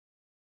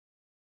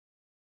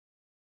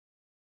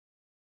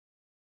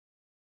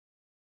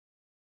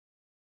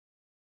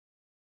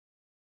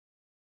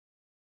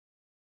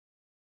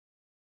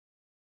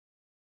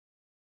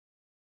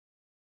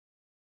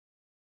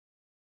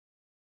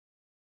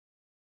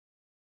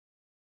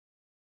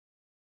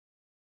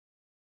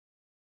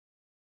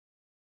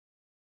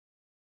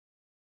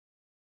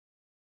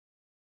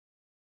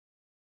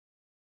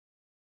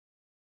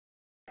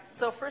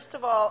So first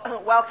of all,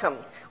 welcome.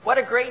 What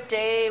a great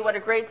day, what a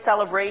great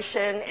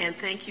celebration, and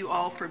thank you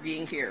all for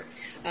being here.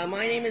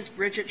 My name is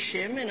Brigitte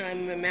Shim, and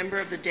I'm a member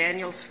of the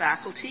Daniels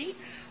faculty.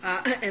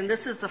 And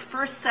this is the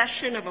first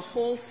session of a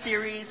whole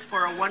series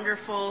for a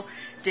wonderful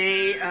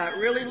day,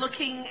 really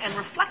looking and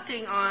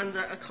reflecting on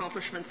the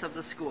accomplishments of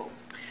the school.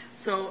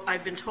 So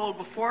I've been told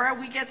before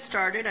we get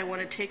started, I want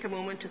to take a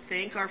moment to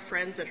thank our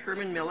friends at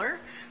Herman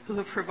Miller who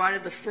have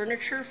provided the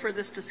furniture for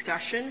this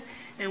discussion,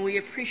 and we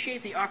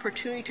appreciate the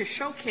opportunity to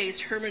showcase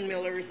Herman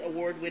Miller's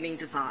award-winning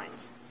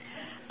designs.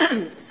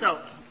 So,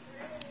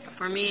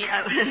 for me,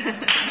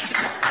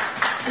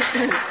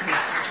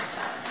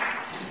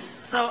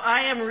 so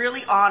I am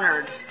really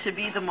honored to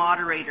be the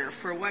moderator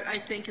for what I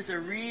think is a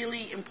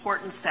really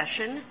important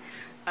session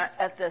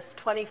at this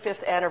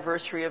 25th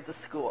anniversary of the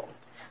school.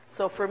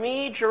 So for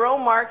me,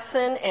 Jerome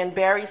Markson and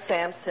Barry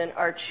Sampson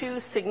are two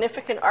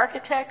significant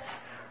architects,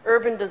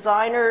 urban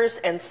designers,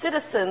 and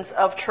citizens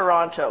of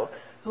Toronto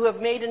who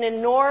have made an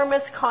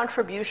enormous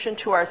contribution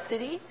to our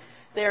city.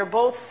 They are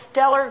both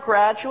stellar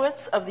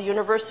graduates of the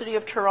University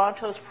of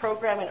Toronto's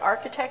program in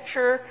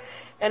architecture,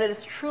 and it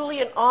is truly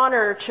an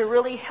honor to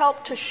really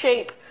help to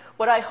shape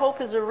what I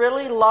hope is a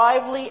really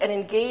lively and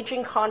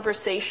engaging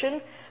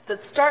conversation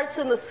that starts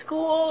in the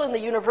school, in the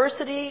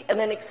university, and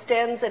then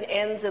extends and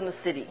ends in the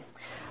city.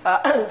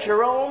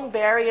 Jerome,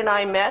 Barry, and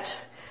I met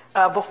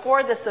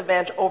before this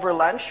event over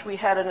lunch. We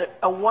had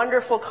a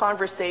wonderful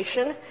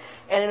conversation,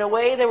 and in a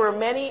way there were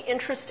many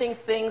interesting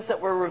things that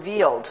were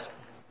revealed.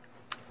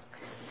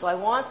 So I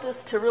want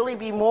this to really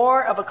be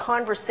more of a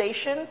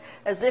conversation,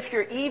 as if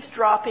you're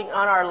eavesdropping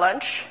on our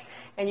lunch,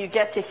 and you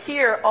get to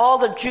hear all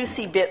the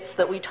juicy bits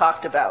that we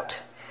talked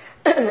about.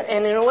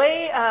 And in a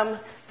way,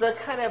 the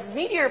kind of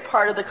meatier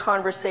part of the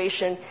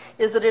conversation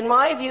is that, in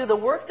my view, the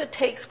work that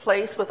takes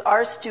place with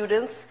our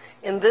students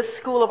in this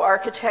School of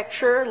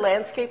Architecture,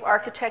 Landscape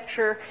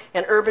Architecture,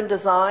 and Urban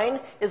Design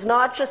is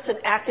not just an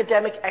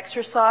academic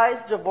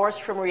exercise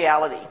divorced from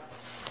reality.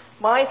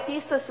 My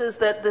thesis is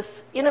that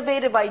this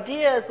innovative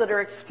ideas that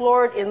are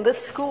explored in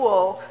this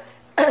school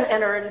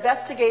and are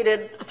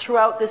investigated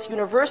throughout this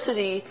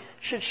university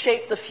should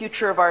shape the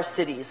future of our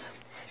cities.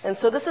 And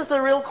so this is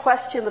the real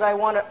question that I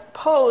want to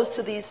pose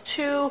to these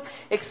two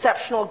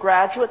exceptional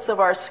graduates of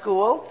our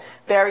school,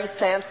 Barry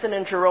Sampson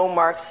and Jerome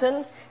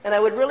Markson. And I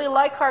would really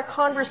like our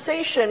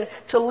conversation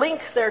to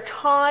link their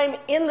time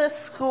in this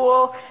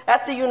school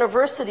at the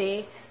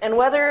university and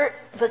whether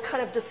the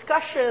kind of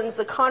discussions,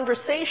 the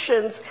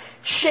conversations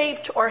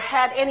shaped or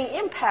had any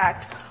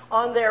impact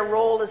on their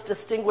role as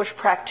distinguished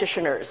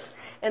practitioners.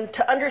 And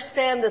to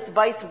understand this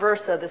vice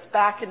versa, this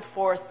back and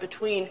forth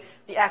between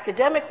the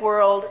academic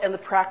world and the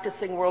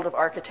practicing world of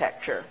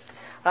architecture.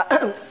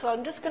 So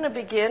I'm just going to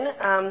begin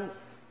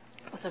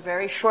with a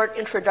very short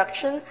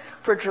introduction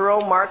for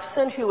Jerome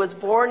Markson, who was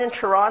born in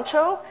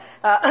Toronto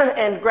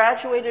and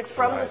graduated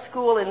from the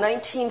school in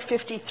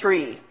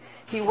 1953.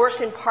 He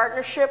worked in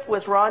partnership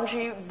with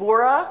Ranji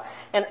Boora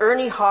and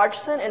Ernie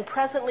Hodgson, and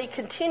presently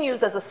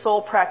continues as a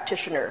sole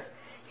practitioner.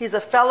 He's a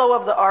fellow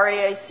of the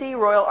RAIC,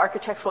 Royal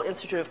Architectural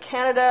Institute of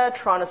Canada,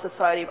 Toronto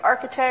Society of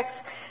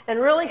Architects, and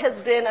really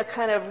has been a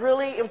kind of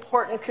really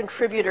important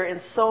contributor in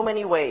so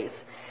many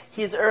ways.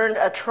 He's earned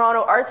a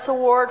Toronto Arts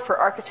Award for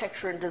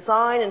Architecture and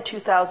Design in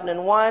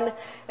 2001,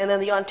 and then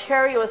the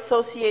Ontario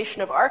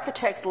Association of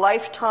Architects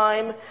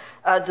Lifetime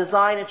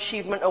Design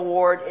Achievement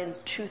Award in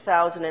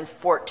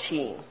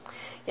 2014.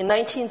 In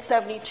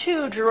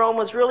 1972, Jerome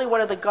was really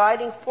one of the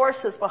guiding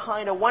forces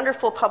behind a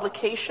wonderful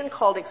publication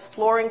called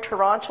Exploring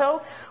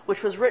Toronto,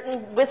 which was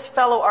written with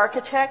fellow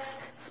architects,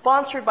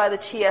 sponsored by the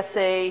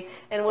TSA,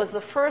 and was the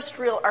first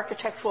real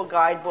architectural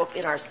guidebook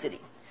in our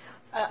city.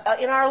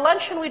 In our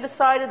luncheon, we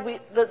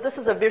decided that this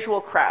is a visual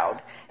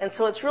crowd, and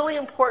so it's really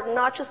important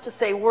not just to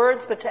say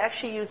words, but to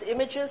actually use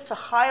images to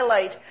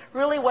highlight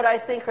really what I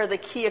think are the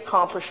key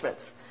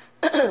accomplishments.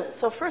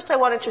 So first I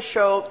wanted to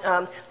show,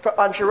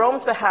 on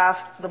Jerome's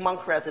behalf, the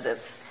Monk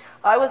residence.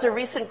 I was a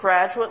recent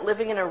graduate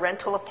living in a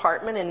rental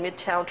apartment in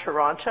Midtown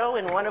Toronto.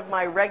 In one of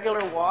my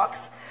regular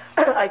walks,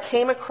 I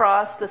came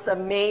across this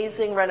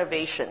amazing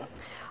renovation.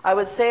 I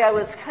would say I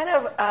was kind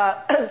of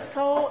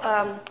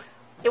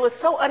it was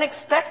so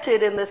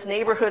unexpected in this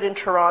neighborhood in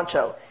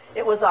Toronto.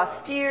 It was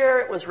austere,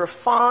 it was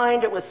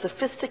refined, it was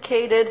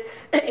sophisticated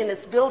in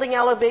its building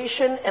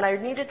elevation, and I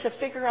needed to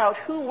figure out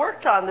who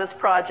worked on this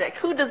project,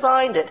 who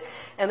designed it.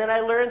 And then I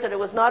learned that it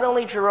was not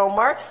only Jerome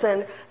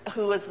Markson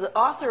who was the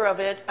author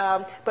of it,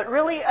 but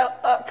really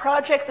a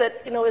project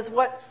that, is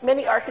what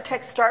many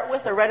architects start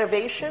with, a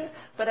renovation.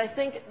 But I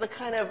think the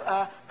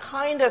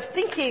kind of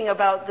thinking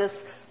about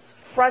this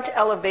front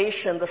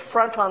elevation, the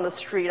front on the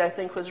street, I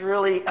think was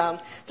really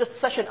just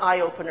such an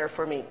eye-opener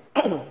for me.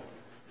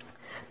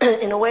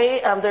 In a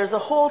way, there's a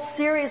whole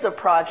series of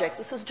projects.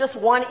 This is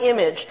just one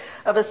image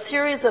of a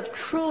series of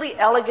truly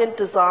elegant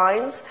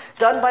designs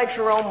done by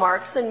Jerome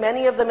Markson,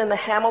 many of them in the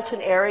Hamilton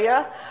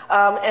area.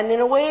 And in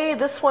a way,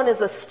 this one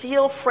is a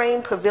steel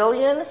frame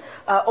pavilion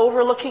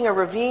overlooking a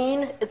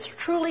ravine. It's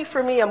truly,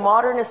 for me, a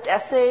modernist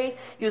essay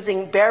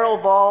using barrel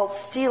vaults,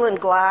 steel and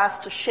glass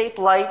to shape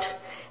light.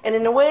 And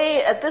in a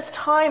way, at this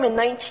time in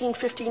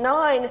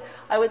 1959,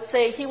 I would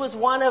say he was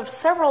one of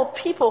several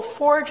people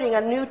forging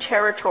a new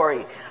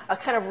territory, a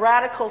kind of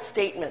radical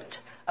statement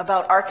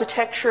about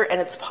architecture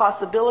and its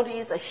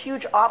possibilities, a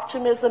huge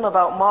optimism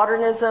about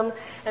modernism,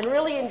 and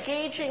really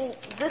engaging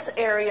this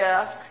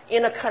area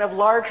in a kind of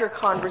larger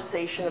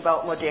conversation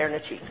about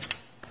modernity.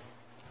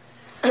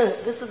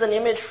 This is an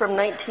image from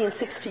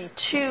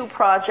 1962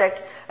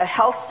 project, a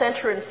health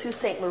center in Sault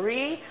Ste.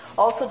 Marie,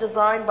 also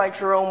designed by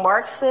Jerome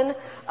Markson.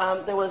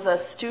 There was a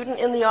student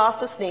in the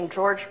office named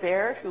George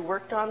Baird who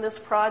worked on this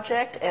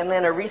project, and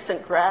then a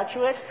recent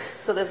graduate.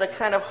 So there's a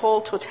kind of whole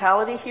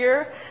totality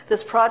here.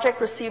 This project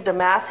received a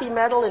Massey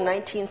Medal in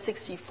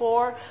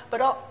 1964,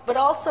 but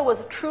also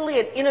was truly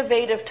an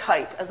innovative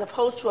type, as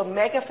opposed to a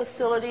mega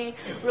facility,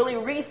 really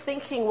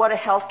rethinking what a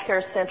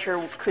healthcare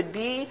center could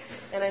be,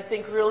 and I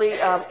think really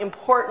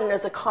important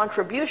as a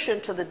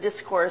contribution to the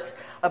discourse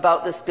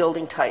about this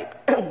building type.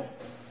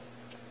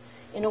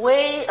 In a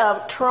way,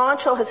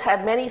 Toronto has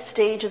had many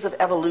stages of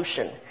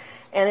evolution.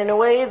 And in a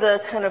way,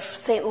 the kind of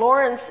St.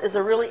 Lawrence is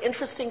a really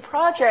interesting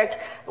project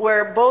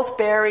where both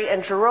Barry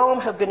and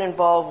Jerome have been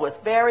involved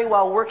with. Barry,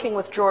 while working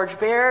with George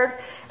Baird,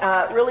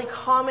 really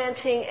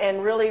commenting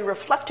and really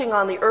reflecting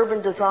on the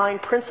urban design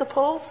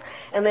principles.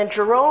 And then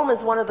Jerome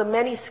is one of the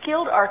many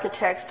skilled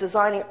architects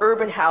designing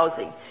urban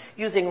housing,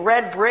 using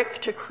red brick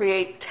to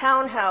create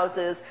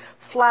townhouses,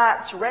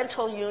 flats,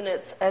 rental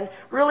units, and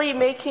really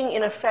making,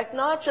 in effect,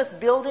 not just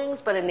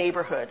buildings, but a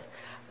neighborhood.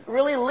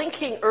 Really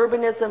linking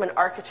urbanism and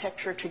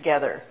architecture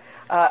together.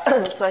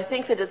 So I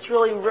think that it's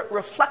really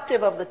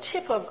reflective of the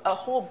tip of a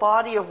whole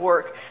body of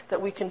work that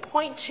we can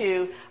point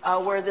to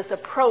where this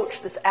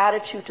approach, this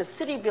attitude to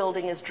city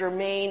building is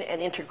germane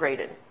and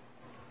integrated.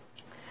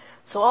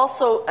 So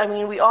also, I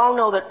mean, we all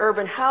know that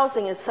urban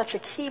housing is such a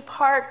key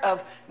part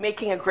of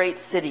making a great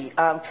city.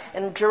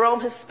 And Jerome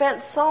has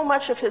spent so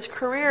much of his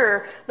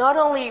career not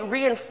only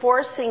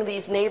reinforcing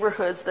these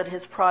neighborhoods that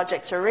his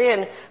projects are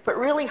in, but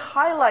really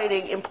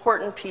highlighting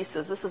important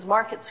pieces. This is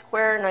Market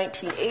Square,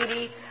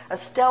 1980, a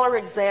stellar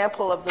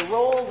example of the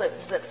role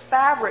that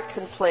fabric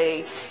can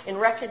play in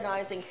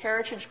recognizing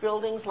heritage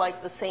buildings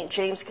like the St.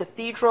 James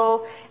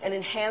Cathedral and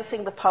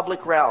enhancing the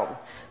public realm.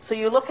 So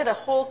you look at a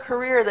whole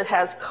career that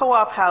has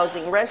co-op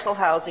housing, rental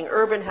housing,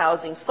 urban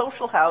housing,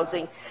 social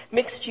housing,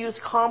 mixed-use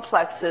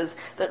complexes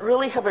that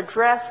really have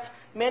addressed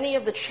many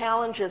of the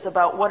challenges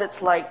about what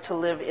it's like to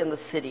live in the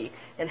city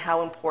and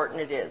how important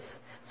it is.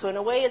 So in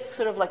a way, it's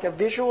sort of like a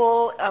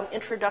visual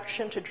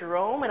introduction to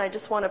Jerome, and I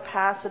just want to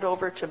pass it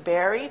over to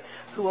Barry,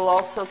 who will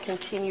also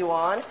continue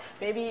on.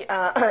 Maybe,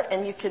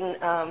 and you can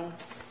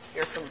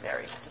hear from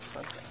Barry. Just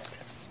one second.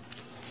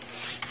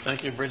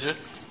 Thank you, Brigitte.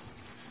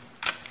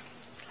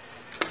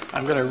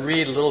 I'm going to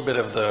read a little bit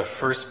of the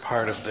first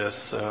part of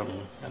this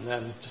and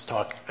then just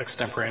talk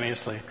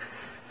extemporaneously.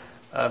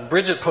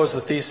 Brigitte posed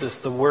the thesis,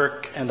 the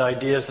work and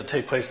ideas that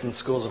take place in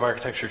schools of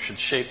architecture should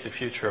shape the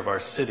future of our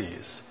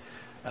cities.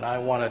 And I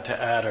wanted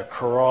to add a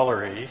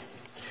corollary.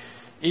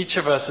 Each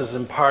of us is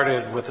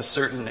imparted with a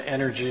certain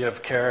energy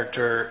of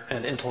character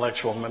and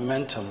intellectual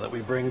momentum that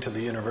we bring to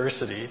the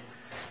university,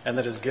 and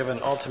that is given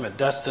ultimate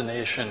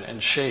destination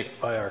and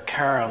shape by our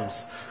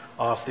caroms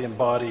off the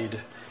embodied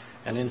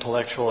and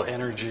intellectual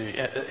energy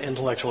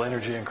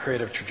and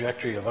creative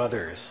trajectory of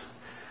others.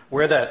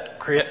 Where that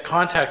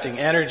contacting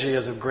energy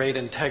is of great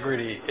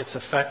integrity, its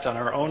effect on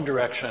our own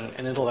direction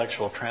and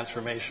intellectual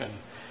transformation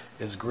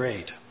is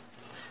great.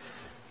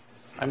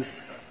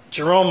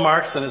 Jerome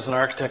Markson is an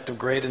architect of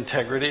great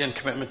integrity and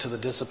commitment to the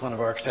discipline of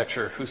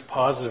architecture, whose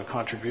positive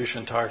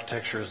contribution to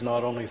architecture is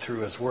not only through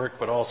his work,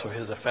 but also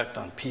his effect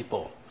on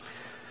people.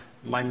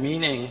 My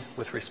meaning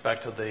with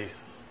respect to the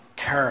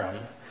carom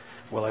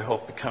will, I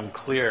hope, become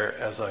clear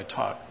as I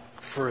talk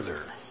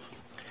further.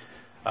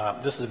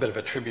 This is a bit of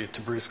a tribute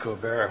to Bruce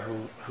Colbert,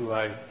 who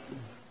I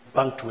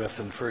bunked with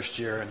in first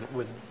year and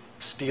would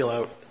steal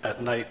out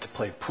at night to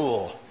play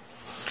pool.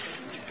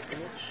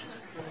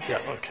 Yeah,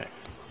 okay.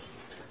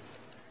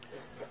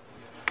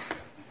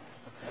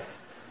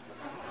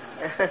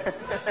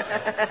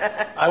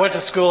 I went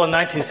to school in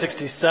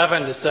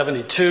 1967 to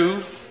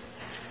 72.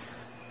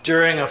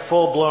 During a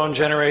full-blown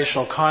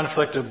generational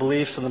conflict of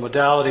beliefs in the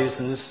modalities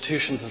and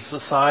institutions of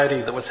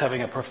society that was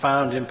having a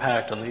profound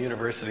impact on the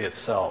university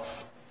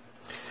itself.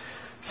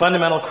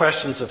 Fundamental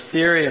questions of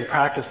theory and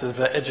practice of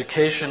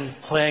education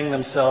playing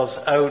themselves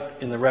out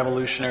in the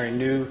revolutionary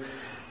new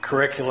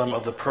curriculum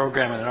of the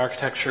program in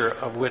architecture,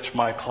 of which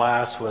my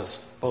class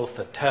was both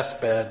the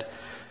testbed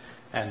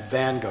and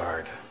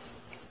vanguard.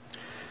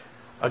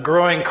 A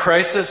growing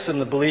crisis in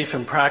the belief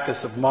and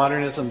practice of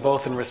modernism,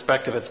 both in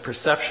respect of its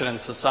perception in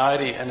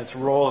society and its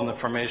role in the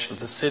formation of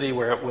the city,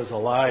 where it was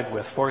allied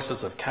with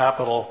forces of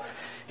capital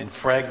in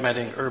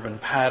fragmenting urban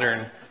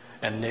pattern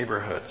and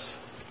neighborhoods.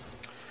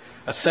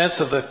 A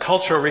sense of the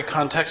cultural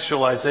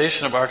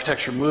recontextualization of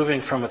architecture moving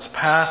from its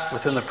past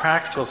within the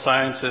practical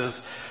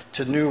sciences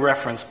to new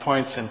reference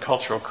points in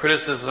cultural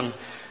criticism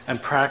and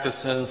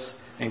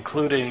practices,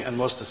 including and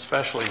most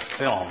especially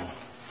film.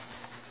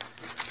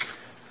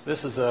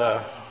 This is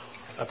a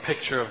a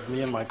picture of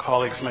me and my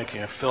colleagues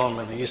making a film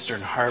in the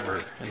Eastern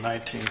Harbor in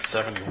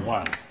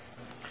 1971.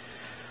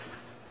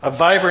 A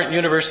vibrant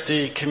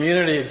university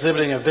community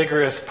exhibiting a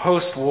vigorous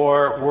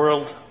post-war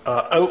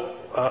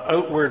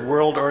outward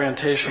world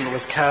orientation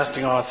was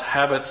casting off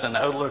habits and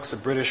outlooks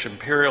of British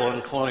imperial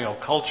and colonial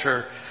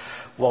culture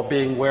while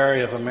being wary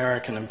of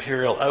American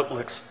imperial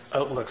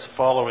outlooks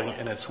following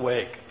in its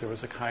wake. There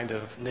was a kind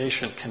of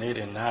nascent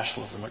Canadian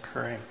nationalism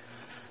occurring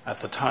at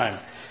the time.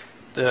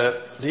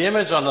 The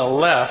image on the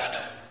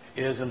left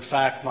is in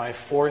fact my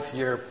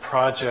fourth-year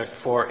project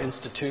for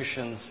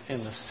institutions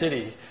in the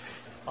city.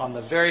 On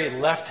the very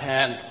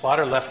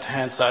bottom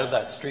left-hand side of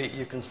that street,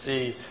 you can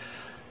see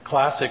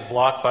classic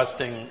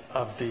blockbusting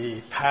of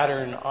the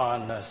pattern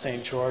on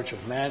St. George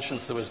of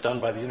mansions that was done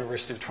by the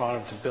University of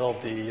Toronto to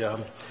build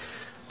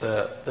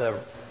the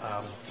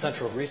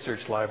Central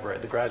Research Library,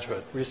 the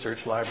Graduate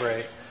Research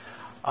Library.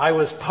 I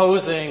was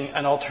posing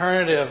an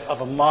alternative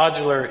of a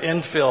modular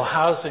infill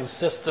housing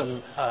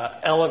system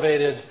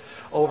elevated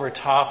over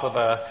top of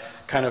a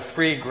kind of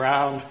free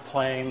ground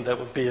plane that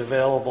would be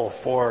available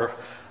for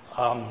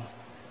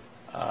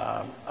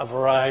a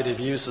variety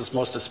of uses,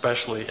 most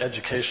especially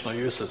educational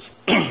uses.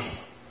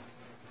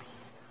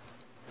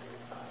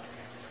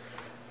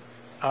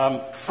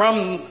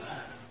 From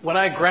when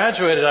I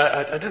graduated,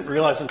 I didn't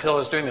realize until I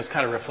was doing this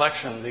kind of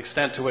reflection the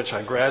extent to which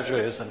I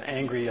graduated as an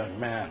angry young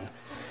man,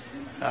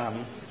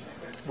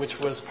 which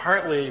was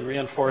partly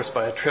reinforced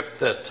by a trip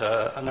that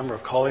a number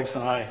of colleagues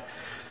and I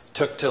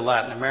took to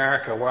Latin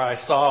America, where I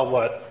saw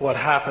what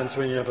happens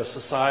when you have a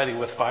society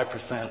with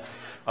 5%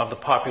 of the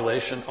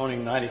population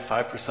owning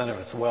 95% of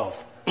its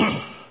wealth.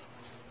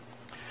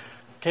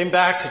 Came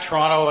back to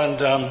Toronto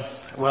and,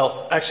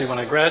 well, actually when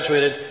I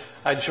graduated,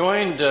 I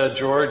joined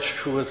George,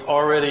 who was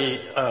already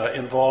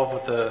involved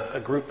with a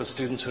group of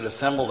students who had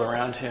assembled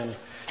around him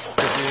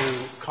to do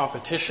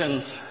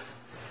competitions.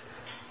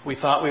 We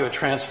thought we would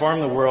transform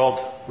the world.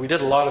 We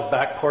did a lot of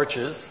back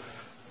porches.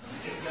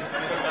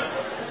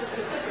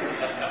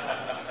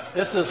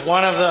 This is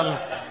one of them.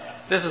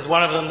 This is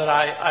one of them that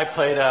I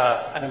played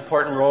an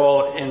important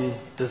role in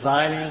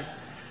designing,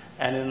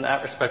 and in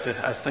that respect,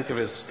 I think of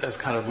it as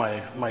kind of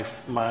my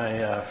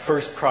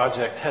first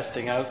project,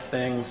 testing out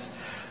things.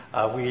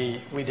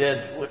 We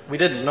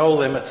did no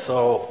limits,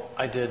 so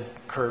I did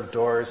curved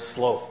doors,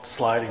 sloped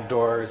sliding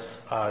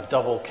doors,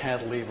 double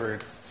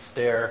cantilevered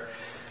stair.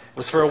 It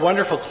was for a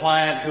wonderful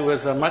client who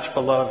was a much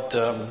beloved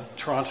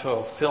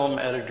Toronto film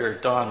editor,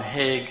 Don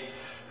Haig,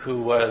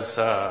 who was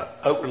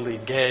outwardly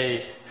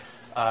gay.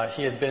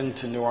 He had been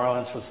to New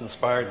Orleans, was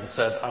inspired, and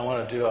said, I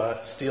want to do a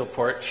steel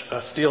porch,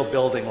 a steel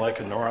building like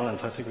in New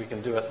Orleans. I think we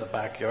can do it in the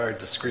backyard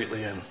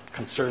discreetly in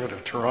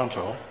conservative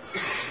Toronto,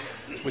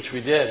 which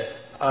we did.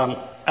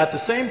 At the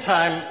same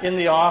time, in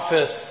the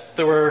office,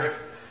 there were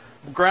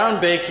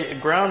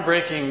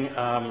groundbreaking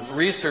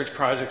research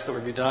projects that were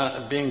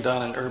being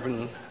done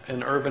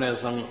in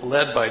urbanism,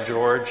 led by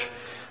George.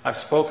 I've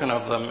spoken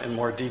of them in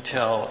more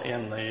detail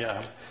in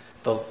the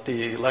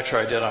lecture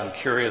I did on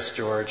Curious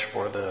George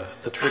for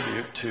the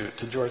tribute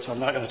to George, so I'm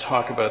not going to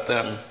talk about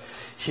them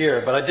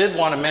here. But I did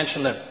want to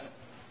mention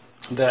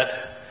that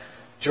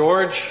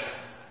George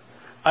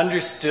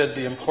understood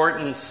the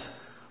importance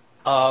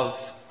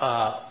of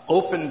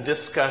open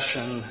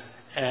discussion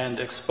and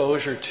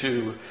exposure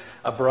to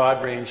a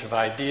broad range of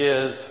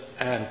ideas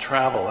and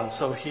travel. And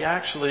so he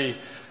actually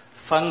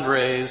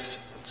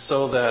fundraised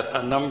so that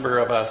a number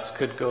of us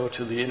could go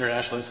to the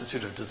International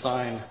Institute of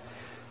Design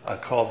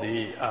called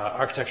the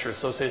Architecture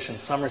Association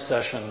Summer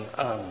Session,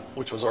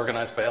 which was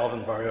organized by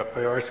Alvin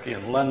Boyarsky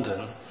in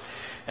London.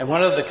 And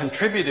one of the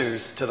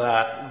contributors to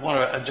that,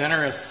 a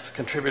generous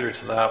contributor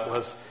to that,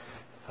 was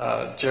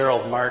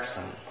Jerome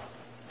Markson.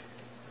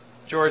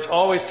 George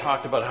always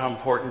talked about how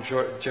important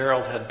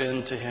Gerald had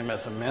been to him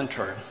as a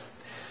mentor.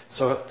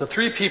 So the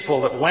three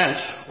people that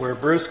went were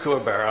Bruce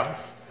Kouabara,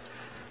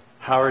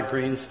 Howard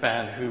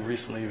Greenspan, who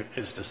recently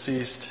is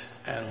deceased,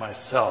 and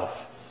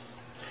myself.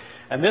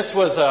 And this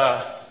was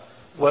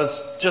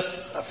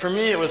just, for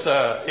me, it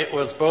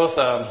was both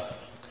a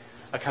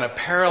kind of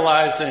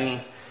paralyzing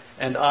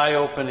and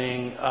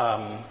eye-opening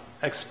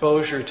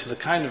exposure to the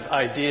kind of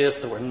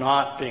ideas that were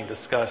not being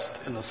discussed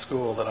in the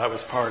school that I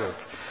was part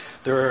of.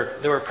 There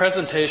were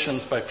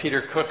presentations by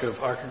Peter Cook of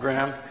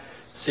Archigram,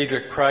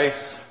 Cedric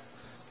Price,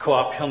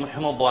 Co-op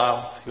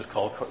Himmelblau. He was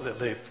called,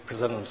 they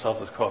presented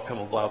themselves as Co-op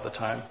Himmelblau at the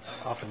time,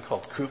 often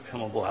called Coop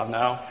Himmelblau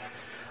now.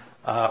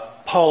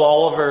 Paul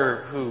Oliver,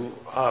 who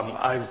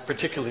I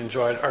particularly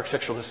enjoyed,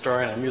 architectural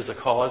historian and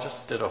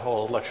musicologist, did a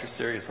whole lecture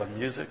series on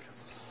music.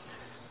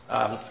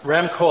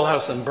 Ram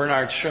Kohlhaas and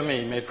Bernard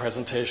Schumi made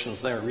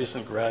presentations. They were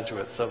recent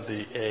graduates of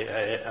the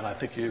AA, and I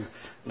think you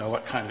know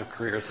what kind of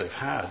careers they've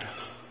had.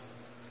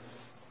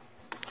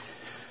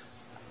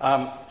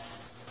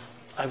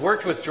 I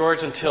worked with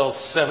George until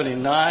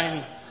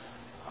 '79.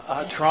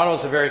 Toronto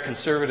is a very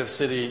conservative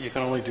city. You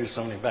can only do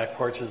so many back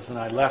porches, and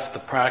I left the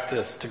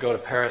practice to go to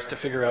Paris to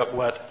figure out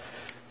what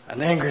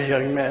an angry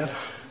young man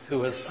who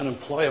was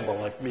unemployable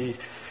like me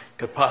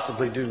could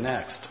possibly do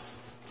next.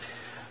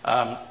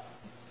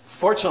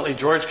 Fortunately,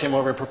 George came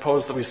over and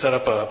proposed that we set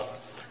up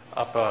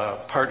a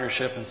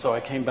partnership, and so I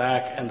came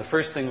back, and the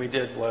first thing we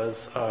did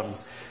was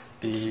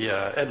the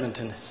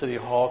Edmonton City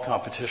Hall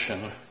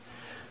competition.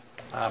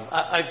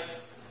 I've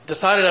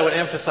decided I would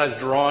emphasize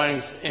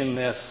drawings in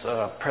this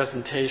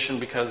presentation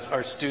because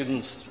our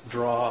students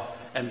draw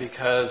and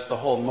because the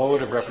whole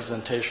mode of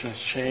representation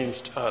has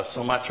changed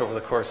so much over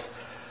the course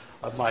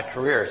of my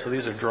career. So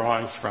these are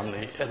drawings from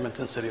the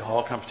Edmonton City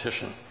Hall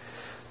competition.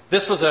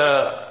 This was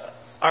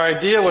our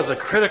idea was a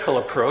critical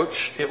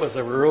approach. It was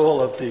a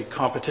rule of the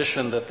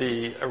competition that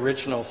the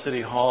original City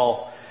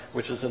Hall,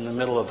 which is in the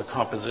middle of the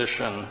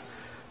composition,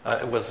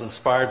 it was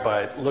inspired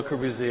by Le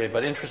Corbusier,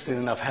 but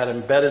interestingly enough had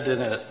embedded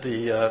in it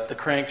the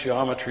crank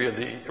geometry of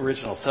the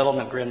original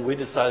settlement grid. We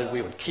decided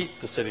we would keep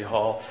the City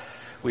Hall.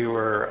 We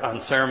were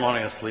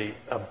unceremoniously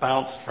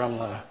bounced from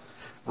the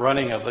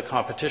running of the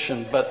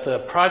competition, but the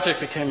project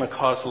became a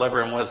cause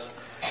célèbre and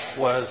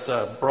was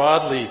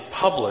broadly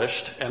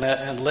published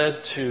and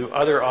led to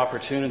other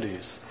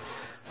opportunities.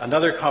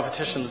 Another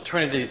competition,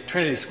 the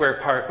Trinity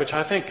Square Park, which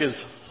I think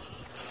is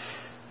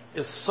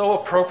so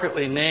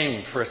appropriately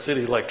named for a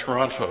city like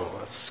Toronto,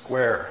 a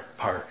square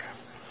park.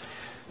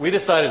 We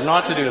decided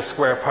not to do a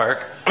square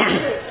park,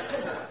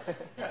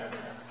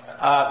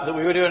 that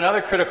we would do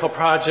another critical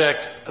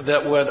project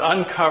that would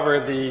uncover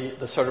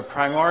the sort of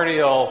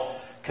primordial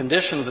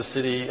condition of the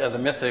city, the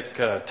mythic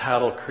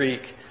Tattle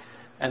Creek.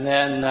 And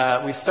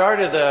then we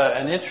started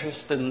an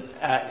interest in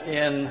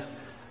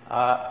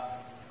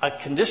a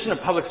condition of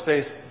public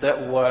space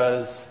that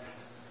was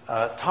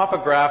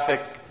topographic,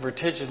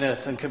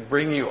 vertiginous, and could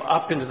bring you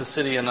up into the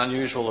city in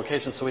unusual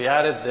locations. So we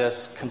added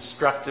this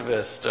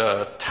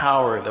constructivist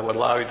tower that would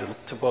allow you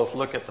to both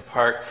look at the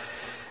park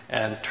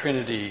and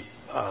Trinity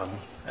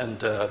and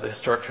the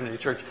historic Trinity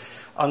Church.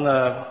 On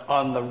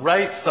the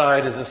right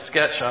side is a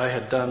sketch I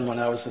had done when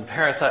I was in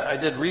Paris. I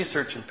did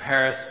research in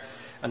Paris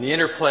and the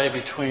interplay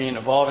between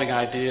evolving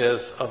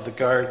ideas of the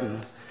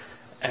garden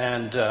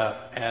and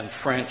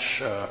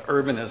French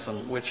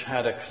urbanism, which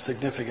had a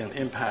significant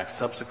impact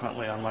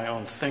subsequently on my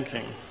own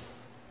thinking.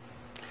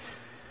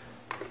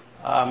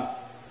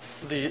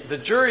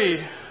 The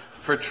jury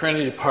for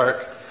Trinity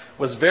Park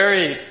was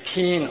very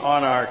keen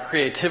on our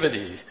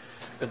creativity,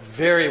 but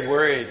very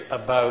worried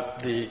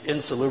about the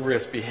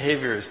insalubrious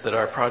behaviors that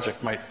our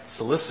project might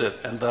solicit,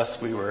 and thus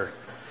we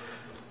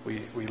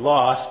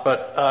lost.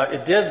 But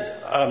it did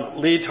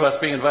lead to us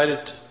being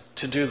invited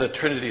to do the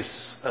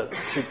Trinity's,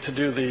 to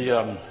do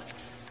the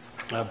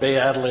Bay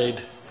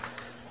Adelaide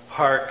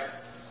Park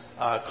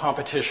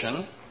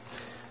competition,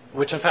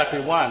 which in fact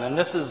we won. And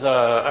this is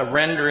a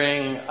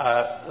rendering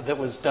that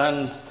was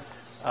done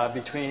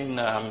between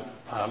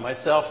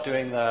myself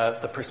doing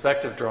the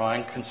perspective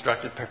drawing,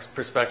 constructed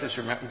perspectives.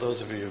 You remember,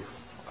 those of you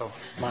of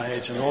my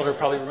age and older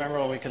probably remember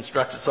when we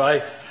constructed.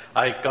 So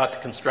I got to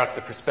construct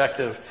the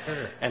perspective,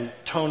 and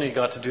Tony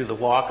got to do the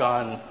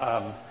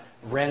walk-on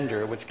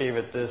render, which gave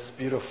it this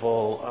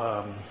beautiful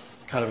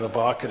kind of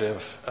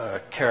evocative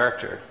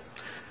character.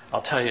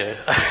 I'll tell you,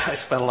 I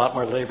spent a lot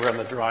more labor on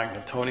the drawing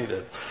than Tony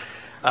did.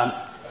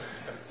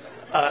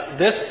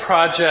 This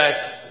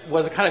project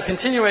was a kind of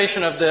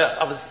continuation of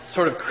a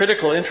sort of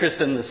critical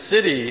interest in the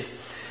city,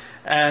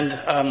 and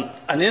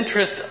an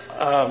interest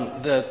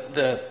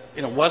that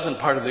wasn't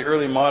part of the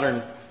early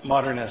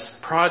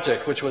modernist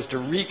project, which was to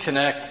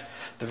reconnect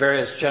the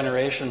various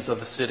generations of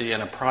the city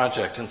in a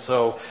project. And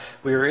so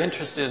we were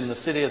interested in the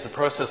city as a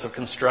process of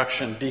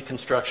construction,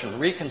 deconstruction,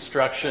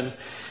 reconstruction,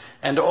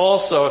 and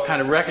also a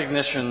kind of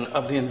recognition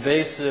of the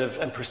invasive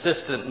and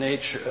persistent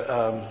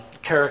nature,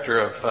 character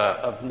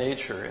of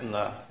nature in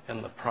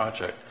the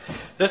project.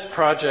 This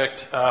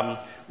project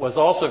was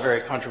also very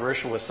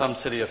controversial with some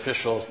city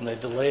officials, and they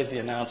delayed the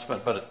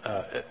announcement, but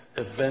it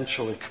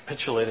eventually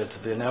capitulated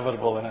to the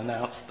inevitable and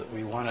announced that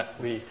we won it.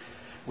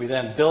 We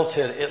then built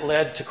it. It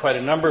led to quite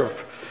a number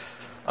of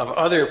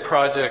other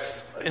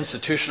projects,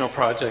 institutional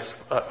projects.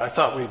 I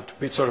thought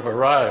we'd sort of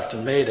arrived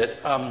and made it.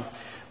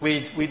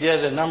 We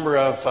did a number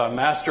of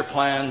master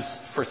plans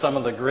for some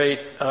of the great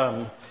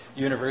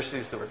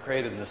universities that were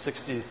created in the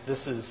 60s.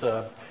 This is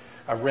a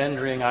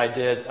rendering I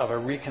did of a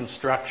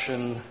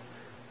reconstruction,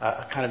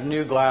 a kind of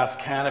new glass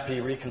canopy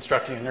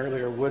reconstructing an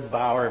earlier wood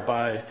bower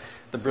by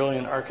the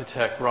brilliant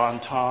architect Ron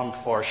Thom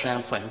for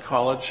Champlain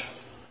College.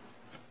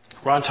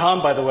 Ron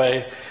Thom, by the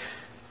way,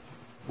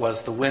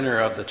 was the winner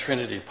of the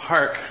Trinity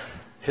Park.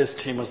 His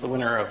team was the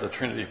winner of the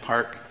Trinity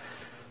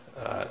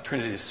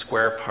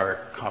Square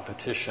Park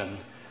competition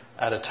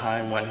at a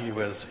time when he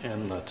was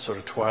in the sort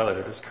of twilight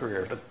of his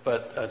career.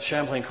 But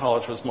Champlain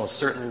College was most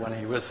certainly when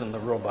he was in the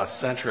robust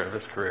center of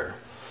his career.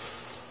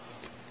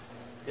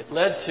 It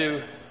led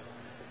to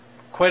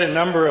quite a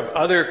number of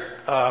other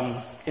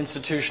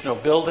institutional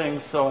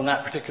buildings. So in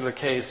that particular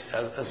case,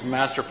 as a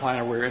master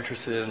planner, we were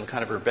interested in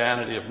kind of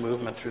urbanity of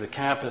movement through the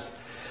campus.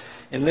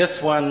 In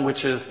this one,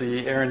 which is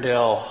the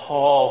Arundel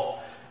Hall,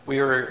 we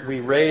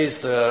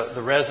raised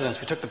the residence.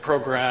 We took the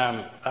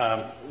program,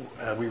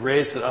 we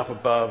raised it up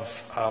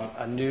above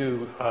a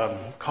new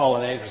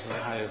colonnade, which is a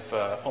kind of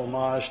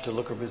homage to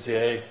Le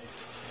Corbusier.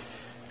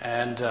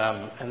 and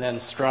then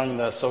strung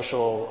the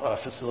social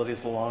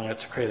facilities along it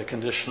to create a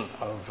condition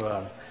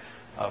of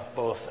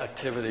both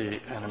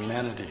activity and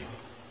amenity.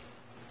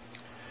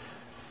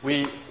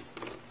 We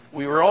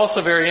were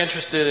also very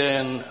interested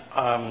in,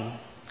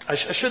 I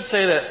should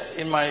say that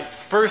in my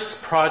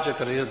first project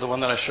that I did, the one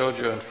that I showed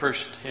you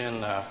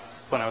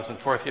when I was in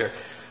fourth year,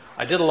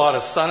 I did a lot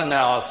of sun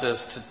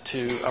analysis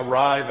to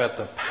arrive at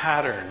the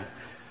pattern,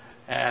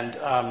 and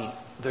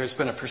there's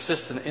been a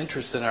persistent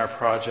interest in our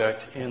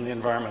project in the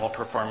environmental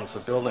performance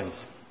of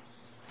buildings.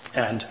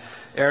 And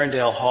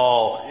Arundel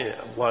Hall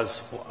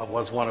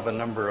was one of a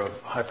number of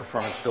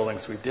high-performance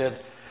buildings we did.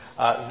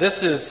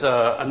 This is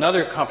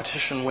another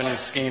competition-winning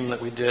scheme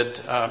that we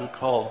did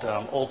called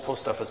Old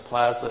Post Office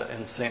Plaza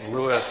in St.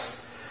 Louis.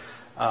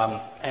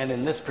 And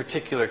in this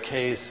particular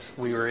case,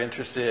 we were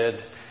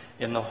interested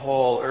in the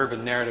whole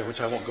urban narrative,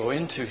 which I won't go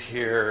into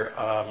here,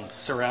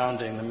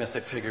 surrounding the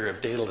mythic figure of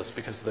Daedalus,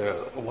 because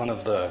one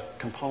of the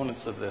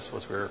components of this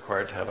was we were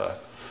required to have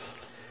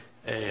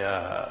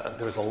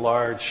there was a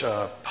large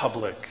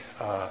public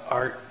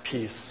art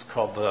piece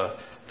called the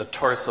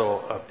Torso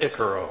of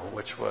Icaro,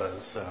 which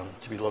was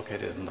to be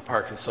located in the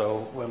park. And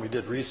so when we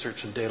did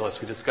research in Daedalus,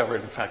 we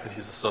discovered, in fact, that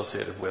he's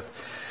associated with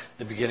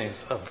the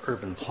beginnings of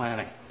urban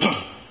planning.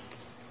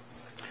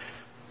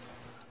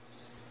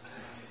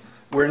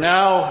 We're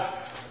now,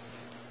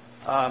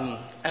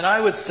 and I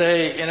would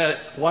say,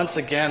 once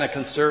again, a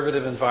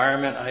conservative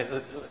environment.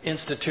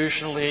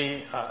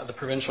 Institutionally, the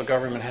provincial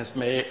government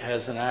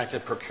has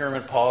enacted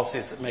procurement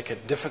policies that make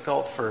it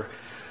difficult for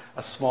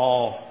a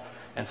small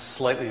and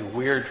slightly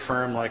weird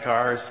firm like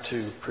ours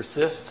to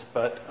persist,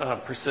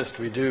 but persist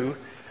we do.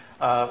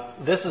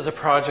 This is a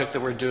project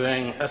that we're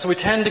doing. So we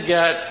tend to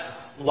get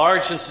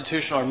large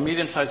institutional or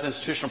medium-sized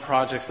institutional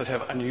projects that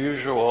have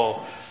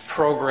unusual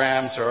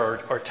programs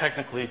or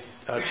technically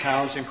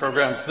challenging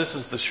programs. This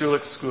is the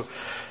Schulich School,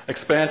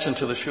 expansion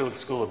to the Schulich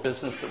School of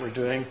Business that we're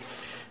doing.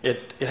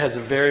 It has a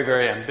very,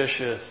 very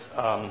ambitious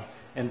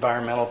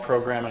environmental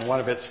program, and one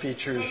of its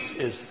features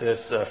is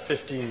this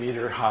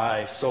 15-meter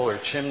high solar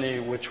chimney,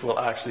 which will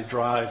actually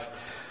drive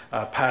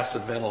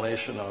passive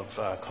ventilation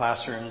of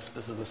classrooms.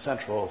 This is the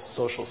central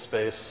social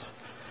space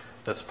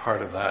that's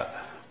part of that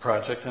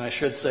project. And I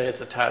should say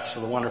it's attached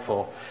to the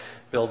wonderful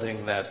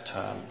building that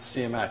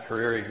Siamak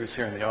Hariri, who's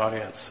here in the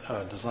audience,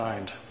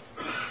 designed.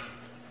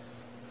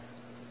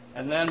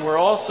 And then we're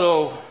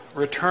also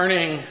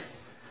returning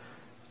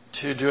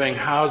to doing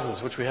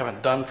houses, which we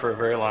haven't done for a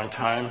very long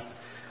time.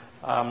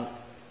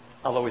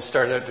 Although we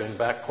started out doing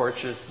back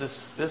porches.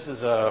 This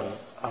is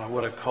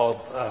what I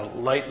call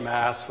light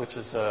mass, which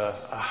is a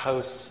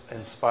house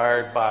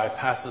inspired by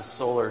passive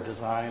solar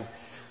design.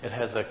 It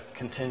has a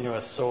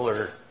continuous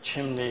solar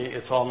chimney.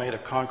 It's all made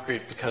of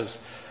concrete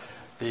because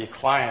the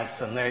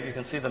clients, and there you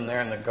can see them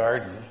there in the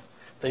garden,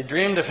 they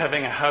dreamed of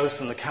having a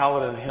house in the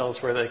Caledon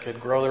Hills where they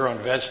could grow their own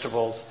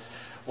vegetables.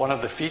 One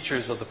of the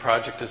features of the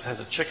project has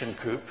a chicken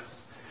coop.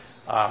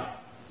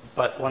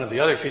 But one of the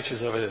other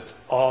features of it, it's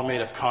all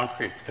made of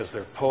concrete because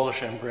they're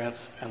Polish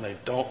immigrants and they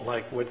don't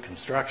like wood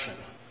construction.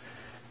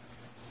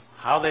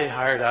 How they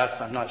hired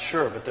us, I'm not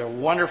sure, but they're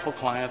wonderful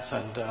clients,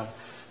 and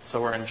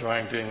so we're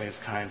enjoying doing these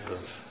kinds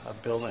of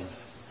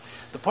buildings.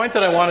 The point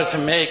that I wanted to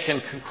make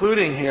in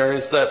concluding here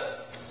is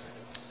that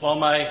while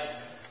my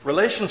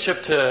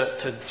relationship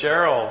to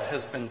Gerald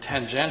has been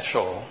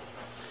tangential,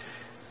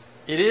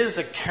 it is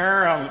a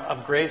carom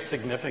of great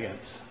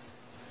significance.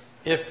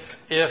 If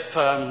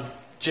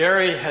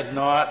Jerry had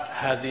not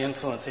had the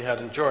influence he had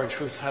in George,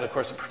 who's had, of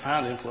course, a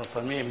profound influence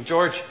on me. I mean,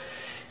 George,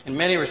 in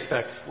many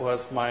respects,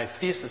 was my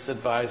thesis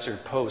advisor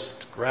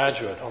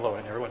postgraduate, although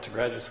I never went to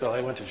graduate school.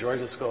 I went to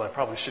Georgia school. I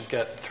probably should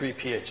get 3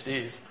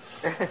 PhDs.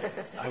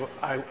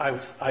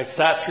 I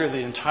sat through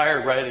the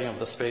entire writing of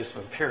The Space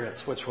of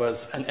Appearance, which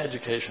was an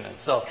education in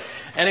itself.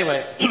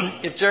 Anyway,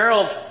 if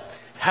Gerald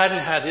hadn't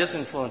had his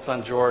influence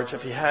on George,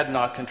 if he had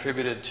not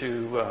contributed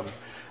to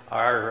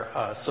our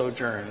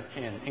sojourn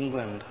in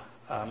England,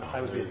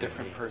 I would be a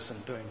different person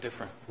doing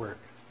different work.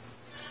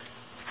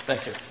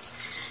 Thank you.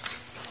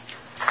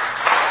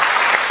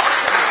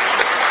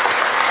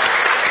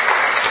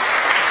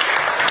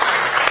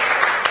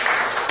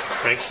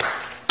 Thank you.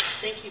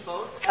 Thank you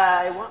both.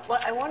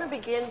 I want to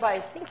begin by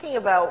thinking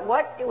about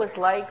what it was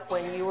like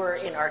when you were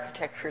in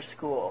architecture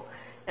school.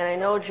 And I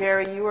know,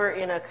 Jerry, you were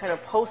in a kind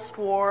of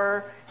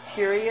post-war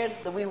period,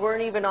 that we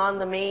weren't even on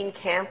the main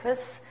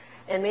campus.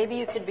 And maybe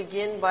you could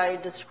begin by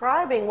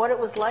describing what it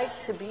was like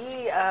to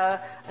be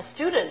a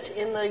student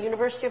in the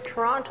University of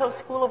Toronto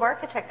School of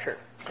Architecture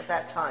at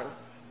that time.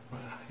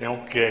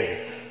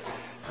 Okay.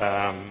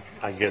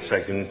 I guess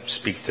I can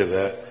speak to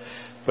that.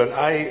 But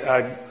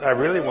I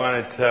really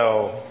want to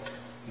tell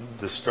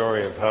the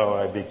story of how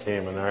I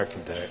became an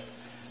architect.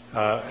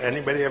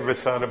 Anybody ever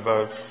thought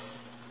about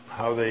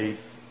how they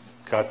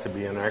got to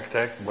be an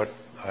architect? What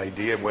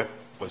idea, what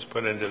was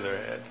put into their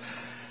head?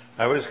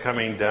 I was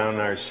coming down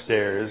our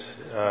stairs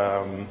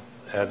in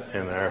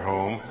our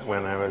home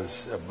when I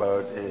was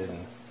about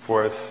in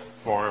 4th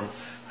form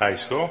high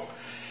school.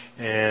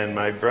 And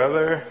my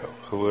brother,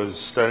 who was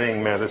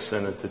studying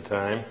medicine at the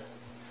time,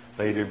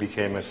 later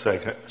became a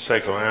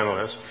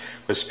psychoanalyst,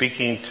 was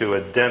speaking to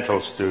a dental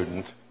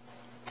student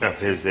of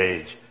his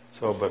age,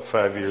 so about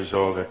 5 years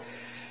older.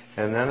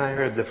 And then I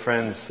heard the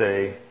friend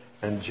say,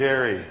 "And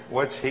Jerry,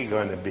 what's he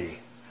going to be?"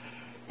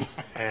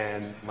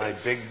 And my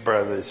big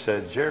brother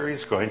said,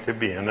 "Jerry's going to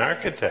be an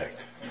architect."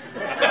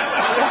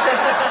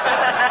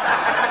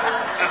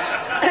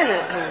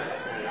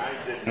 I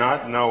did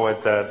not know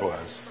what that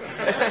was.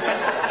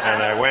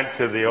 And I went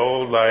to the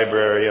old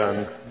library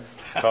on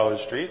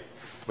College Street,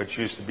 which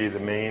used to be the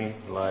main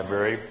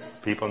library.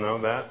 People know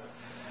that.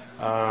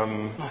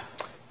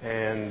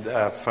 And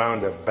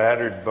found a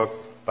battered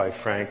book by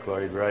Frank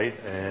Lloyd Wright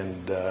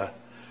and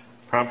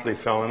promptly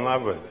fell in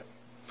love with it.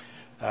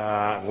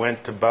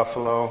 Went to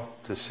Buffalo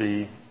to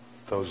see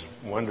those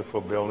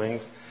wonderful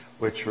buildings,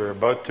 which were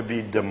about to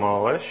be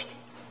demolished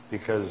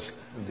because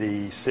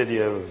the city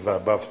of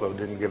Buffalo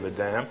didn't give a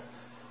damn.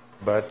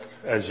 But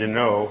as you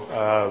know,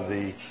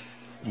 the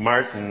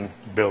Martin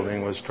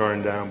building was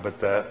torn down, but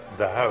the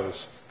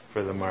house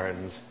for the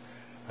Martins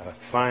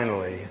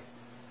finally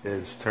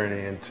is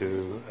turning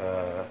into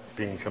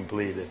being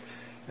completed.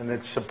 And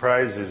it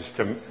surprises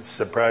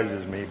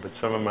me, but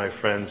some of my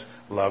friends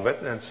love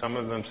it, and some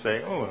of them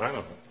say, "Oh,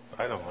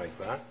 I don't like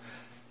that."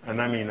 And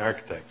I mean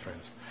architect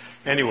friends.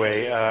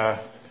 Anyway,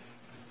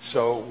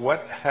 so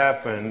what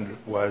happened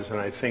was, and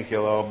I think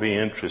you'll all be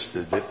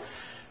interested,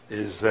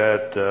 is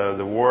that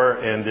the war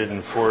ended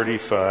in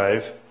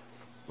 1945.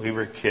 We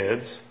were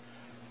kids.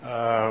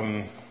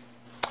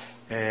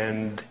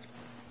 And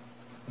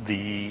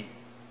the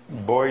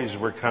boys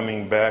were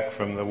coming back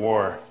from the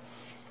war.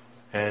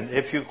 And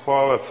if you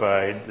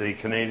qualified, the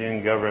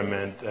Canadian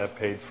government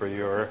paid for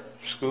your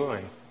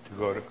schooling to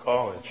go to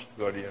college, to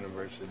go to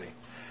university.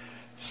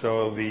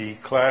 So the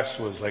class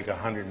was like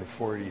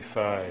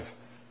 145,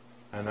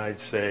 and I'd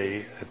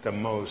say at the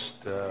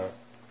most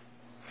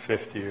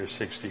 50 or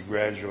 60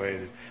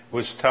 graduated. It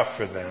was tough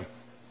for them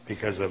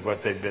because of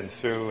what they'd been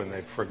through, and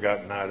they'd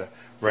forgotten how to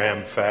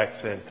ram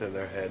facts into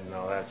their head and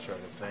all that sort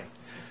of thing.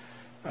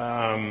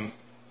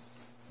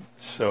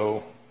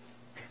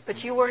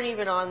 But you weren't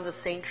even on the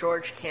St.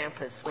 George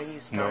campus when you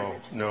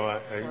started.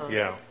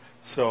 Yeah.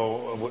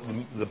 So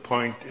the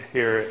point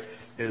here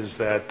is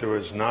that there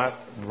was not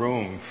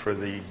room for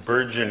the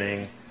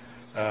burgeoning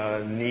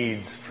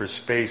need for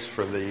space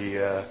for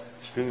the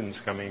students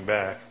coming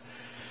back,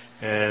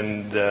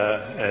 and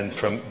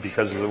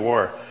because of the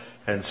war.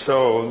 And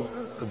so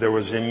there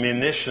was a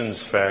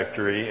munitions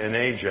factory in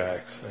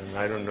Ajax, and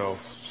I don't know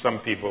if some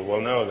people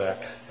will know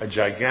that, a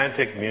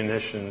gigantic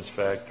munitions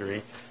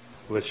factory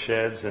with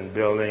sheds and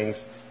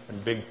buildings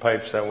and big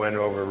pipes that went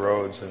over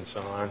roads and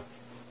so on,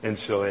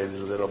 insulated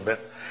a little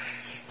bit.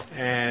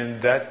 And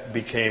that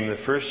became the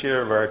first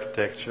year of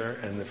architecture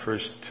and the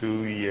first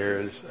 2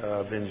 years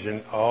of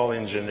all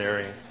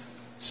engineering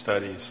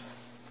studies.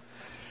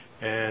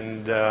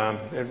 And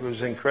it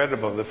was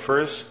incredible. The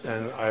first,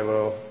 and I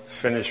will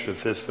finish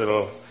with this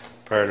little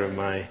part of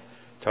my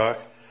talk,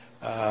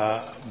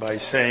 by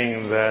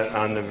saying that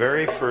on the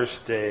very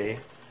first day,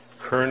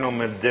 Colonel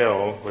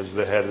Medill was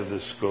the head of the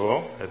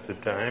school at the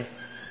time,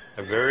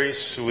 a very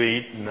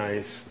sweet,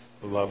 nice,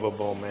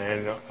 lovable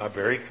man,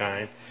 very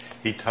kind.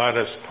 He taught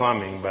us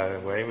plumbing, by the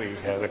way. We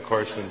had a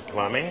course in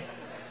plumbing.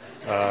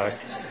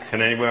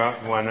 Can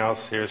anyone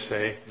else here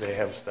say they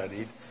have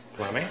studied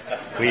plumbing?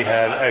 We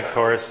had a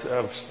course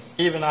of...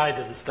 Even I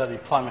didn't study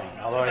plumbing,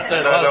 although I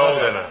studied not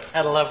old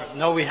enough.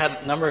 No, we had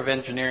a number of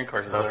engineering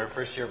courses in our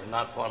first year, but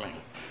not plumbing.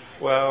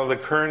 Well, the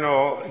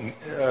colonel,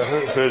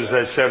 who, as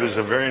I said, was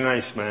a very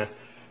nice man,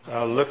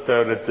 looked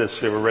out at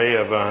this array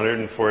of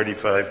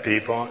 145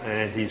 people,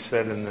 and he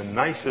said in the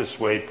nicest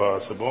way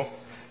possible,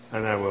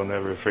 and I will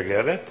never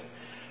forget it,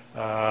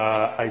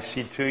 I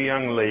see two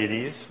young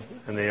ladies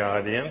in the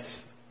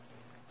audience.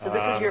 So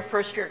this is your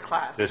first year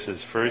class? This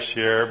is first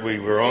year. We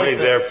were only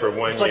there for 1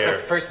 year. It's like the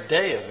first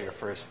day of your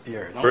first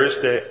year. No?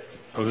 First day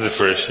of the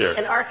first year.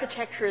 And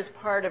architecture is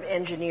part of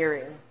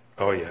engineering.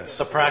 Oh, yes.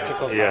 The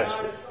practical side.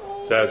 Yes,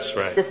 that's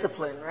right.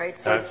 Discipline, right?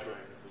 So that's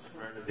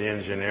right. The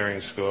engineering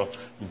school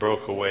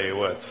broke away,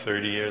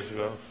 30 years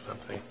ago?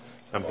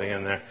 Something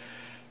in there.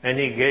 And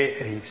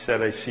he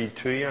said, I see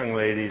two young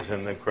ladies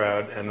in the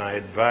crowd, and I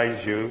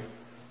advise you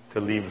to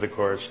leave the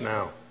course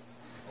now.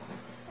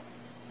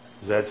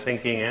 Is that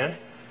sinking in?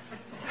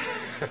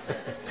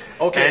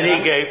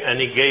 Okay. And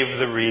he gave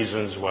the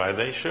reasons why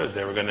they should.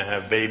 They were going to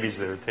have babies,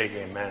 they were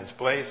taking a man's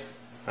place,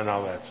 and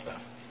all that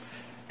stuff.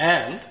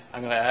 And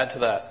I'm going to add to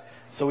that.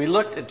 So we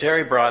looked at,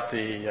 Jerry brought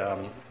he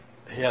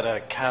had a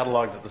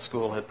catalog that the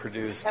school had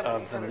produced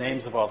of the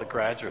names of all the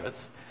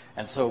graduates.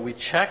 And so we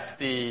checked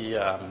the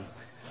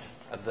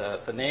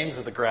names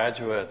of the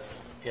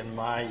graduates in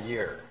my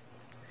year.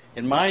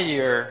 In my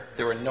year,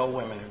 there were no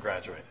women who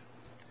graduated.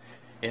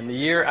 In the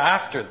year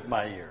after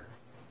my year,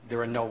 there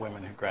were no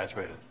women who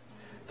graduated.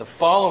 The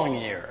following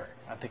year,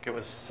 I think it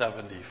was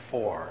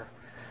 74,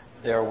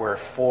 there were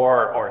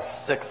 4 or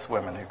 6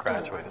 women who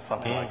graduated,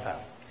 something like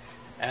that.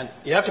 And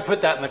you have to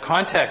put that in the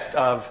context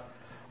of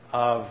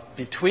of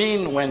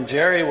between when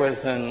Jerry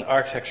was in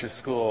architecture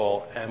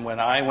school and when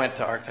I went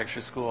to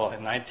architecture school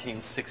in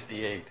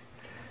 1968,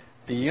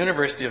 the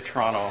University of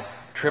Toronto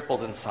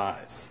tripled in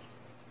size.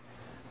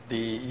 The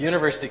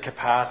university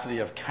capacity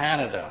of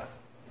Canada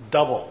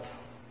doubled.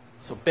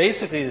 So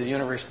basically the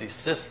university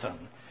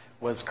system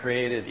was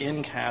created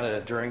in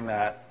Canada during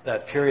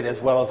that period,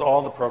 as well as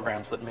all the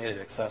programs that made it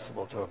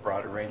accessible to a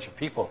broader range of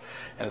people.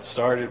 And it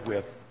started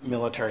with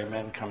military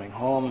men coming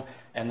home,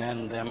 and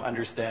then them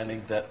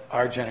understanding that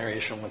our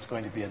generation was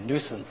going to be a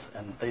nuisance,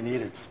 and they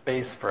needed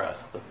space for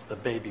us, the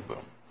baby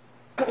boom.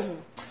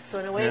 So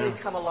in a way, we've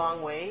come a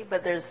long way,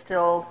 but there's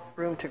still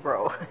room to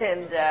grow.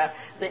 And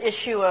the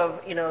issue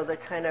of, the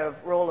kind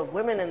of role of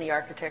women in the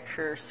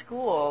architecture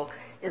school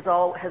has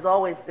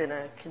always been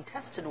a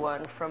contested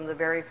one from the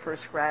very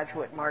first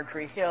graduate,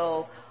 Marjorie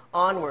Hill,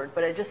 onward.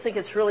 But I just think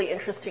it's really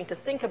interesting to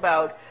think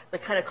about the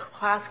kind of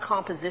class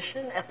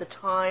composition at the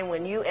time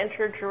when you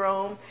entered,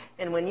 Jerome,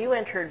 and when you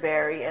entered,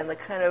 Barry, and the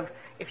kind of,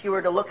 if you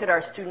were to look at our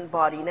student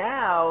body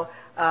now,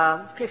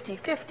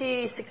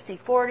 50-50,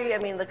 60-40, I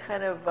mean, the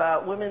kind of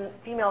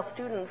female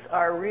students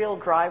are real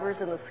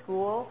drivers in the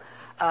school.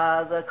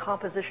 The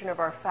composition of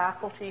our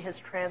faculty has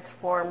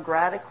transformed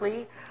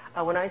radically.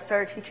 When I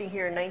started teaching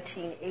here in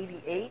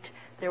 1988,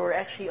 there were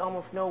actually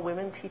almost no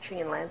women teaching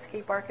in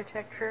landscape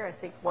architecture. I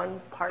think one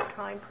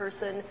part-time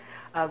person,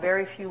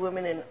 very few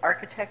women in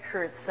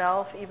architecture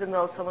itself. Even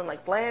though someone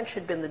like Blanche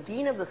had been the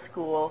dean of the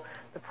school,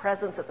 the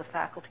presence at the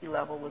faculty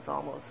level was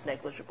almost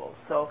negligible.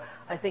 So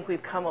I think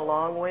we've come a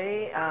long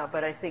way,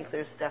 but I think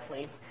there's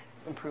definitely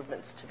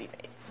improvements to be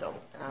made. So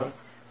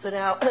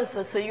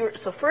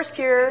so first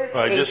year.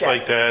 Well, I'd just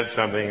like to add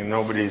something.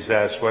 Nobody's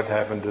asked what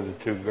happened to the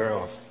two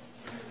girls.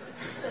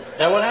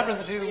 Yeah, what happened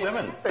to the two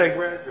women? They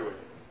graduated.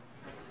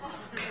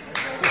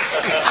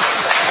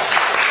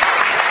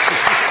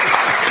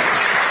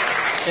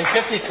 In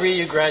 53,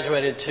 you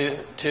graduated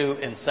two.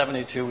 In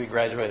 72, we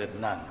graduated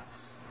none.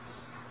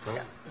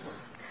 Yeah.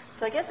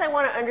 So I guess I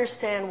want to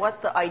understand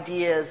what the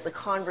ideas, the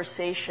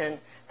conversation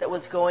that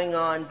was going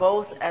on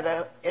both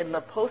in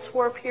the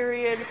post-war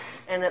period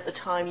and at the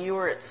time you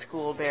were at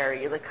school,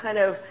 Barry. The kind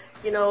of,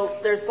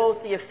 there's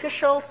both the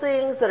official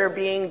things that are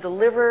being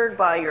delivered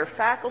by your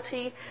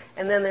faculty,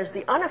 and then there's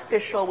the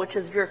unofficial, which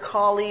is your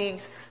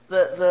colleagues,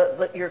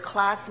 your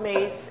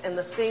classmates, and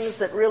the things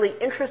that really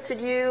interested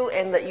you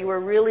and that you were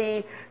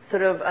really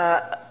sort of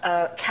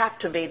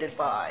captivated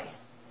by.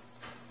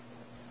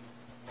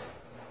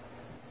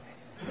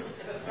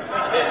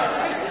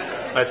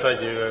 I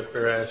thought you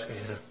were asking.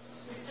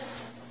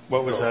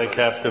 What was I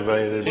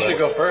captivated by? You should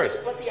go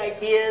first. What the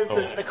ideas,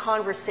 the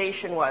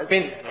conversation was. I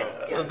mean,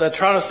 the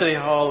Toronto City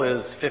Hall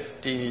is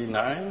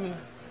 59?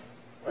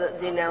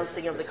 The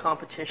announcing of the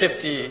competition.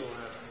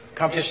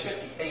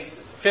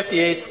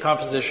 58's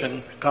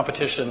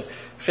competition.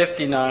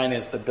 59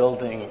 is the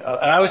building.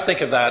 And I always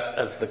think of that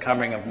as the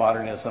coming of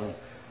modernism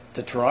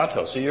to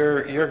Toronto. So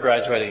you're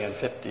graduating in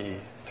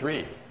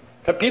 53.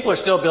 But people are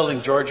still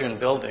building Georgian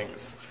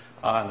buildings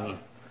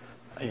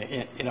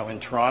in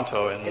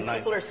Toronto. And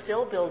people are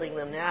still building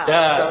them now.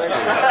 Yeah, so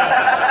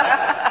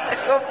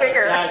go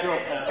figure. Yeah, I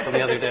drove past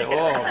the other day.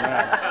 Oh,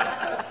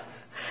 man.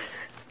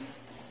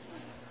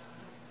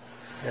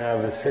 Yeah,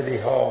 the City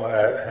Hall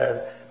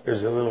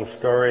there's a little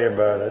story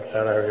about it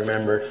that I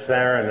remember.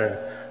 Saarinen,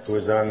 who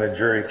was on the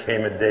jury,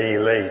 came a day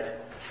late.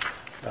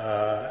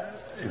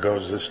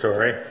 Goes the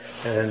story.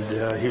 And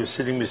he was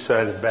sitting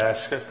beside a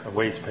basket, a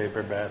waste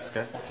paper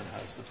basket.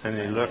 And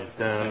he looked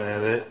down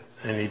at it,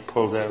 and he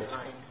pulled out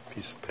a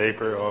piece of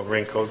paper, all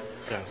wrinkled.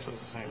 Yes,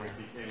 it's the same.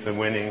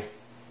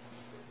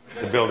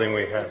 The building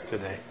we have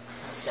today.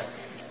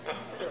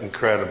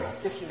 Incredible.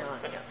 59,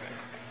 yeah.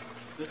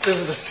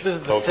 This is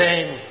the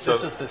same.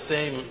 This is the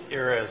same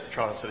era as the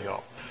Toronto City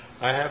Hall.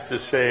 I have to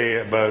say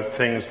about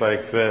things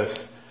like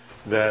this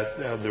that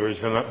there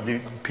was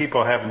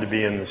people happen to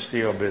be in the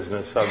steel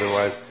business.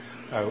 Otherwise,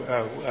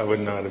 I would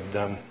not have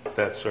done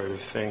that sort of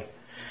thing.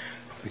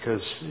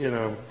 Because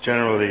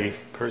generally,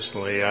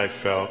 personally, I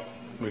felt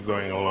we're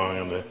going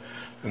along in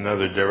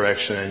another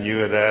direction. And you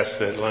had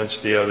asked at lunch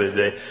the other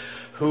day,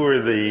 who are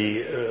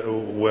the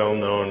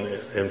well-known,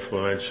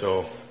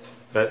 influential?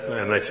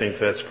 And I think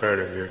that's part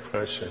of your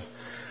question.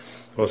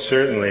 Well,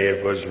 certainly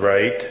it was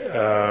right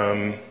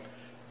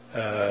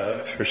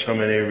for so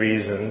many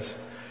reasons.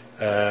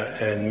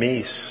 And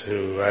Mies,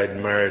 who I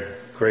admired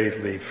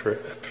greatly for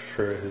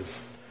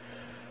his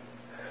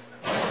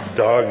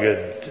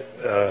dogged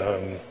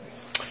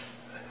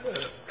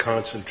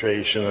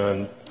concentration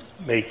on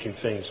making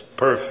things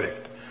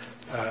perfect,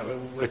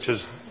 which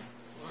is,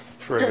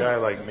 for a guy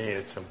like me,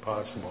 it's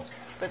impossible.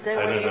 But then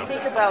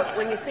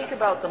when you think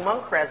about the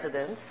Monk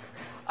residence,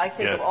 I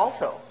think of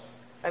Alto.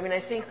 I mean,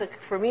 I think that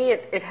for me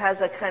it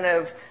has a kind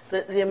of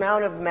the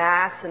amount of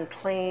mass and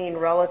plane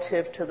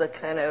relative to the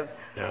kind of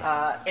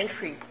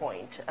entry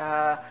point.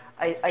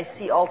 I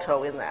see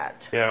Alto in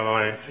that. Yeah, well,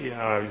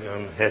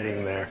 I'm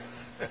heading there.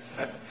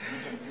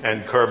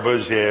 And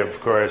Corbusier, of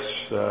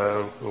course,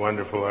 a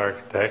wonderful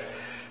architect.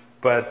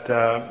 But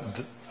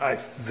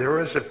there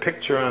was a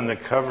picture on the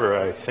cover,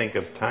 I think,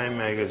 of Time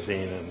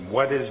magazine, and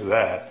what is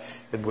that?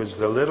 It was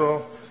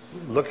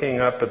looking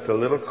up at the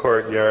little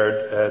courtyard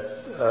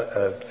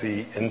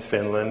in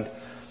Finland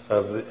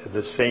of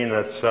the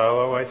Seinät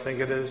Salo, I think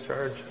it is,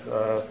 George,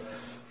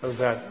 of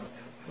that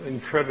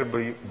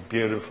incredibly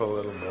beautiful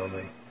little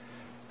building,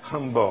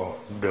 humble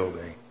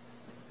building,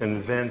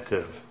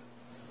 inventive,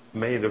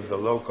 made of the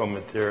local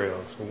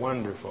materials,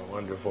 wonderful,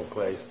 wonderful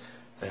place.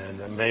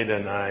 And Maida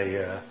and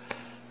I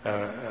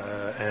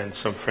and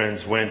some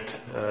friends went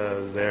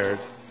there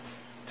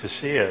to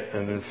see it.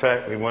 And in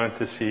fact, we wanted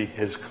to see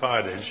his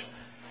cottage.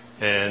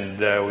 And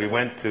we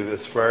went to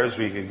as far as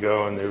we could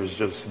go, and there was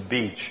just the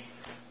beach.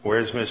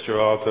 Where's Mr.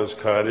 Alto's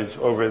cottage?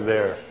 Over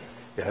there.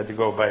 You had to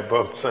go by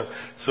boat.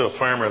 So a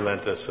farmer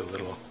lent us a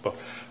little boat.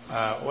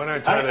 What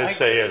I'm trying to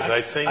say is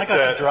I think I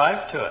got to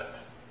drive to it.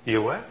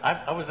 You what?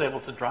 I was able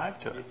to drive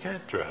to it. You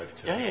can't drive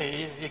to it.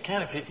 Yeah, you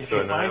can if you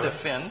find a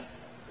Finn.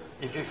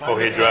 If you find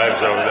he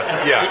drives over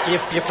there.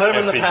 Yeah. You put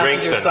him in the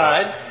passenger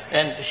side, enough.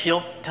 and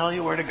he'll tell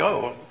you where to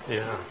go.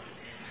 Yeah.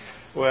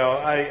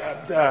 Well,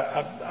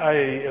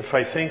 if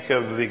I think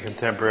of the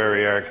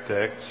contemporary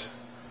architects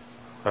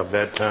of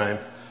that time,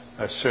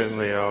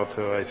 certainly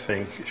Alto, I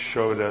think,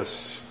 showed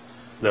us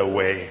the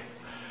way.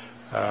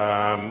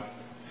 And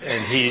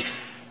he,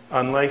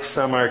 unlike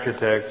some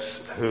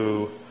architects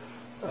who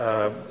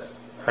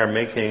are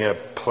making a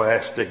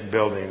plastic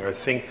building, or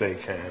think they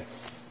can,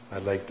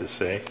 I'd like to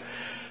say,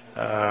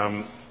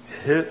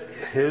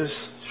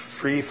 his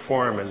free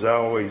form is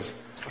always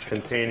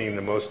containing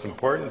the most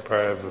important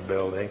part of a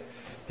building,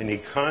 and he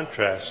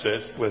contrasts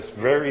it with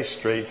very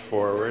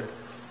straightforward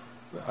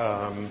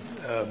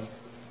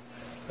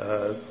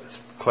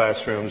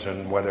classrooms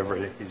and whatever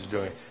he's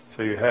doing.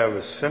 So you have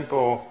a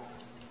simple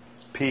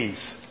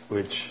piece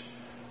which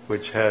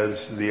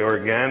has the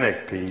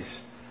organic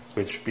piece,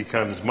 which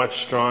becomes much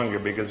stronger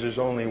because there's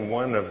only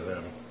one of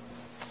them.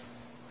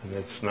 And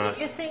it's not,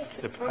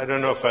 I don't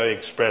know if I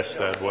expressed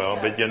that well,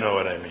 but you know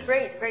what I mean.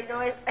 Great. No,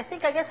 I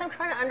guess I'm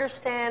trying to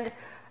understand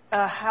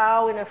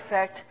how, in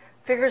effect,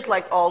 figures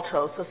like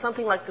Alto, so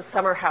something like the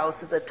Summer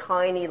House is a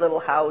tiny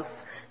little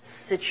house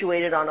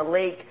situated on a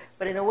lake,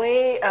 but in a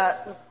way,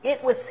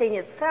 it with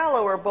Seinät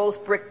Salo are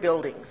both brick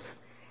buildings.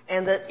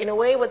 And that, in a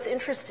way, what's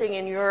interesting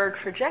in your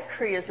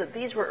trajectory is that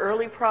these were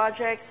early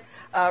projects,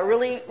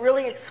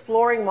 really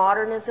exploring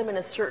modernism in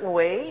a certain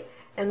way.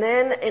 And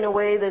then, in a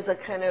way, there's a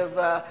kind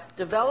of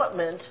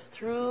development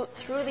through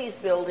these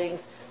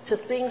buildings to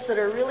things that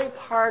are really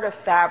part of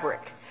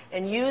fabric.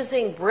 And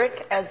using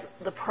brick as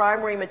the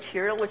primary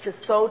material, which is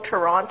so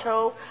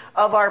Toronto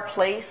of our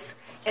place.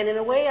 And in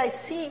a way, I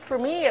see, for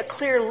me, a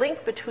clear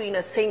link between a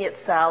Seinät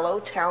Salo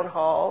town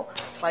hall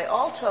by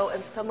Alto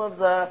and some of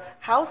the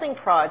housing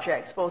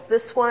projects, both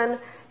this one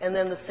and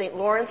then the St.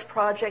 Lawrence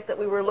project that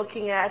we were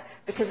looking at,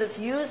 because it's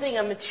using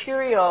a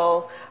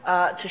material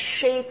to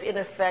shape, in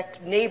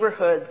effect,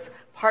 neighborhoods,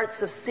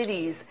 parts of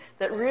cities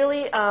that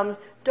really aren't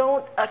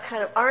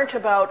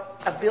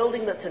about a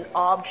building that's an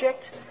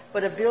object,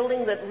 but a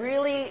building that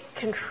really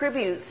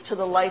contributes to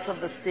the life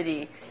of the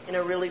city in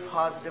a really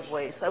positive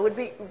way. So it would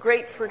be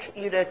great for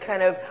you to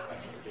kind of...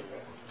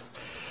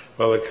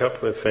 Well, a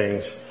couple of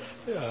things.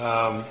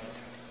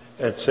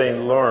 At St.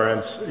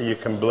 Lawrence, you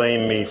can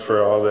blame me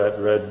for all that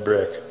red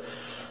brick.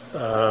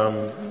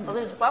 Well,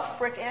 there's buff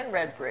brick and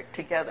red brick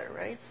together,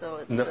 right? So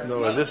it's,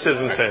 no, this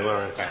isn't St.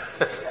 Lawrence.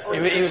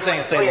 He was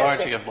saying St.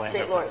 Lawrence, you can blame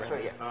St. Lawrence,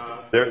 right,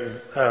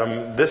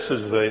 yeah. This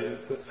is the...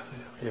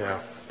 Yeah.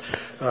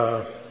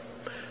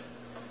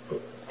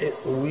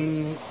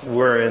 We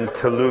were in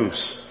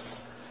Toulouse,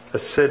 a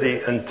city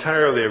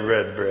entirely of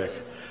red brick.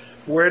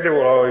 Where do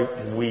all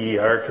we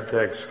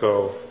architects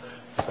go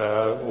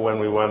when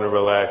we want to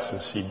relax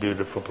and see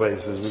beautiful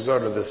places? We go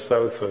to the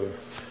south of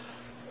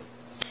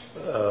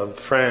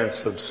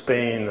France, of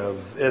Spain,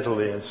 of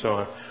Italy, and so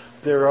on.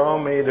 They're all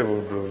made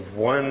of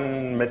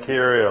one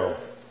material,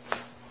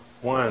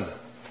 one.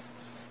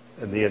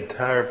 And the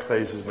entire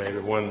place is made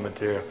of one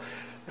material.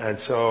 And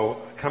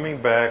so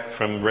coming back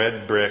from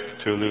red brick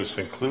Toulouse,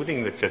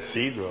 including the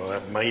cathedral,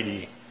 that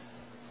mighty,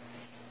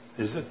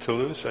 is it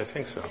Toulouse? I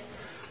think so.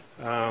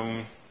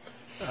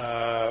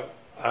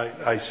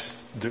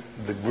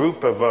 The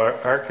group of our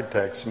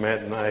architects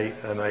met, and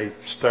I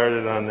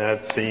started on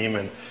that theme,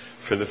 and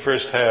for the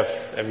first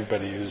half,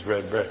 everybody used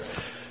red brick.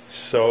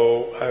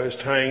 So I was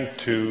trying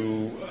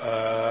to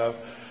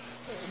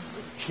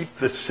keep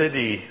the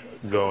city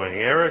going.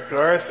 Eric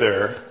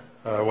Arthur,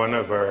 one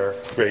of our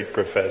great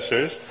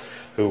professors,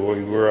 who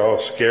we were all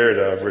scared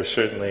of, or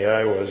certainly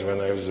I was when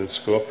I was at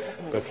school,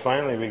 but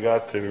finally we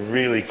got to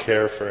really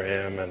care for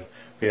him, and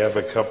we have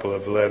a couple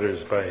of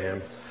letters by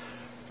him.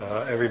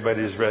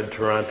 Everybody's read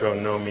Toronto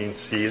No Mean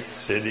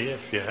City.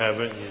 If you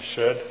haven't, you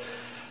should.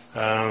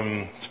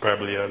 It's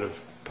probably out of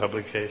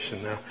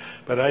publication now.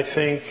 But I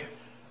think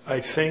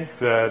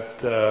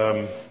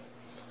that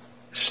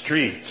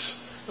streets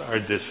are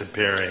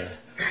disappearing.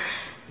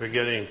 We're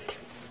getting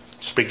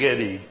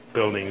spaghetti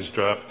buildings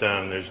dropped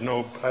down.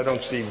 I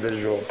don't see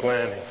visual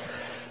planning.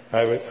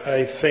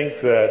 I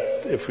think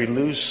that if we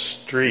lose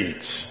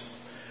streets,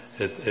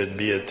 it'd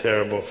be a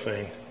terrible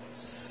thing.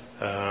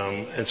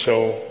 And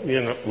so,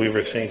 we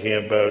were thinking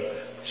about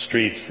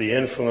streets, the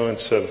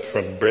influence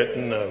from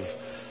Britain of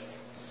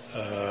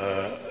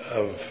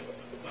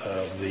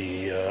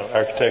the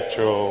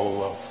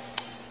architectural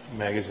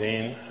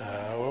magazine.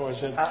 What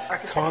was it?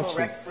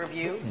 Architectural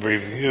Review.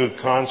 Review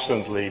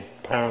constantly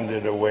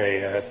pounded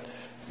away at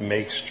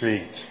make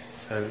streets,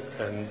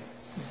 and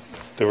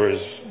there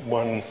was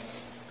one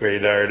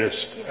great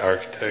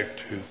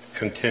architect who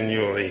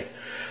continually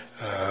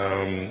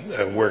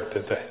worked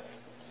at that.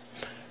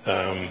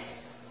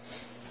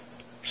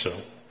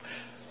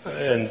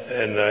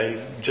 And I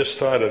just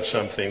thought of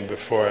something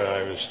before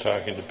I was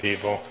talking to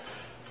people.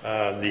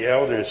 The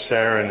elder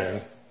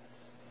Saarinen,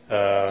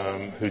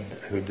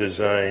 who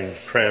designed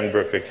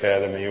Cranbrook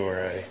Academy,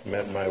 where I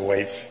met my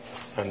wife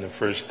on the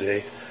first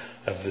day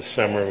of the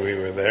summer we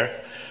were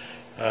there,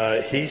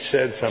 he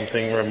said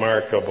something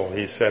remarkable.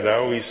 He said, I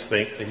always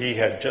think, he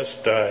had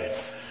just died,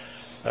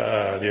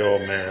 the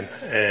old man,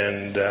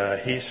 and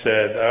he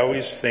said, I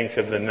always think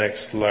of the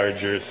next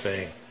larger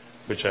thing,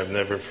 which I've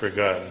never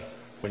forgotten.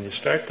 When you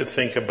start to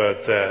think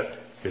about that,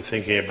 you're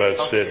thinking about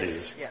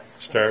cities.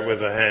 Yes. Start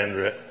with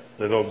a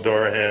little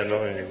door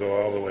handle, and you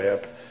go all the way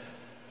up.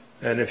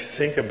 And if you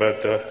think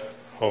about the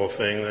whole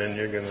thing, then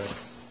you're going to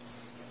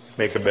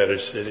make a better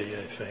city,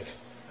 I think.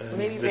 And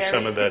Maybe there's Barry,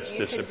 some of that's you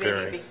could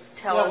disappearing. maybe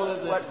tell us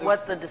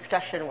what the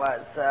discussion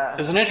was.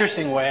 There's an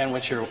interesting way in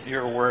which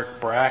your work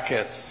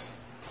brackets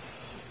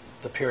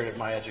the period of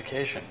my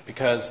education,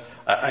 because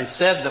I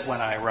said that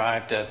when I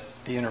arrived at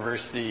the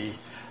university,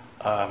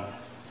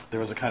 there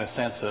was a kind of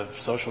sense of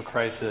social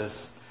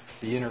crisis.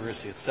 The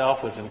university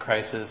itself was in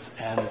crisis,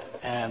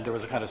 and there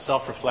was a kind of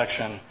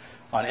self-reflection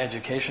on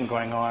education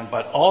going on,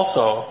 but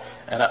also,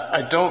 and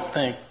I don't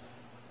think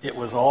it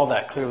was all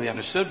that clearly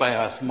understood by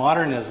us,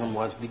 modernism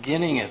was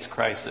beginning its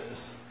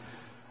crisis.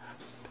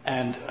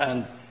 And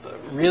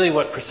really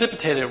what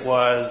precipitated it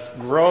was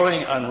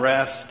growing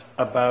unrest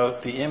about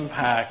the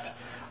impact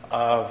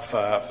of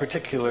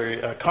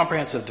particularly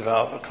comprehensive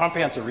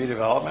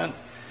redevelopment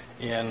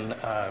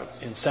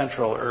in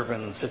central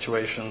urban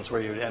situations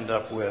where you'd end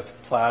up with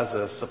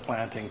plazas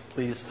supplanting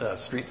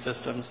street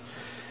systems,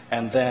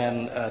 and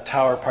then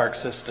tower park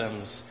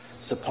systems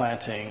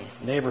supplanting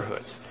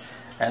neighborhoods.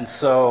 And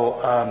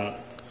so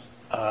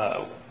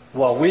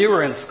while we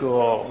were in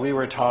school, we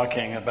were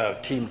talking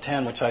about Team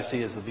 10, which I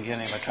see as the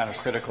beginning of a kind of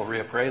critical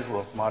reappraisal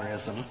of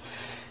modernism.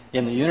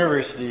 In the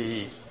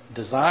university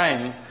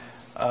design,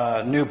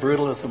 New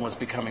Brutalism was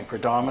becoming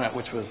predominant,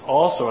 which was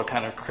also a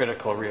kind of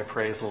critical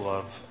reappraisal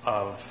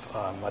of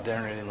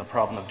modernity and the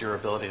problem of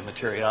durability and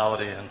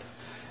materiality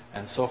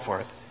and so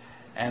forth.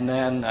 And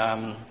then,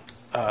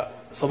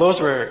 so those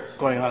were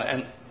going on,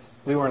 and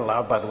we weren't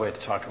allowed, by the way, to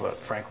talk about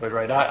Frank Lloyd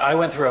Wright. I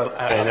went through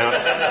I know.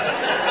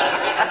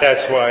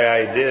 That's why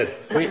I did.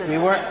 We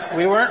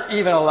weren't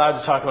even allowed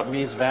to talk about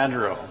Mies van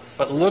der Rohe,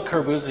 but Le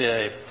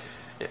Corbusier,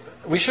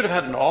 we should have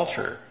had an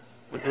altar.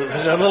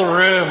 There's a little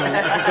room, and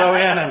you could go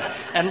in,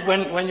 and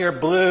when you're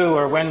blue,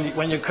 or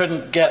when you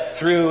couldn't get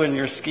through in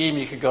your scheme,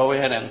 you could go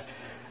in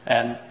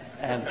and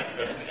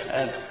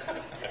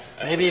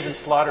maybe even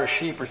slaughter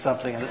sheep or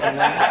something, and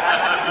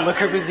then Le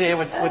Corbusier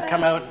would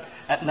come out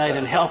at night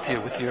and help you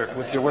with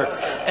your work.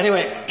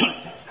 Anyway,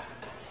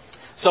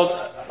 so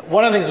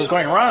one of the things that was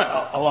going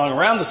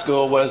around the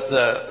school was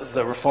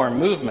the reform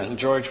movement, and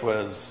George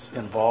was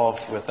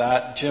involved with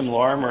that. Jim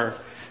Lorimer,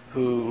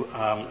 who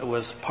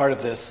was part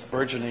of this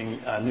burgeoning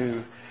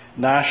new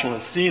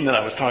nationalist scene that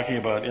I was talking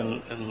about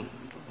in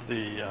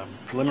the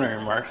preliminary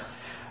remarks,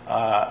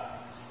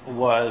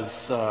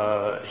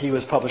 he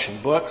was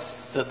publishing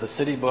books, the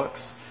city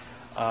books.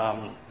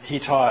 He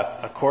taught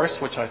a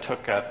course which I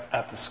took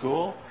at the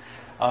school.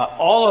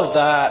 All of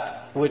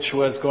that which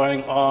was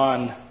going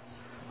on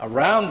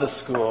around the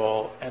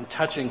school and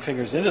touching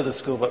fingers into the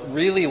school, but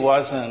really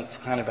wasn't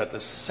kind of at the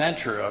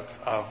center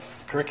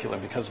of curriculum,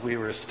 because we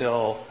were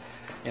still,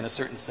 in a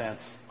certain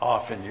sense,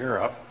 off in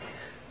Europe,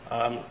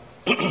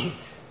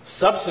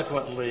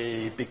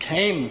 subsequently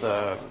became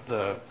the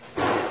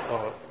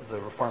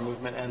reform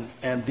movement,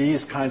 and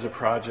these kinds of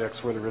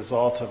projects were the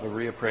result of a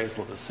reappraisal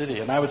of the city.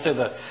 And I would say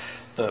that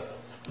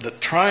the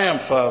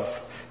triumph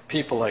of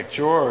people like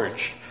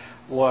George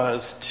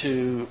was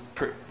to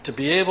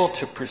be able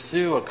to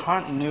pursue a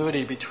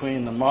continuity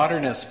between the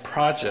modernist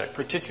project,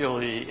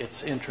 particularly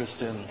its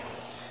interest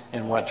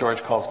in what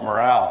George calls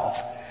morale,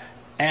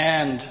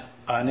 and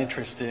an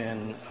interest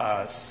in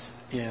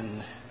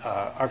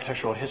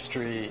architectural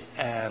history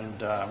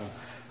and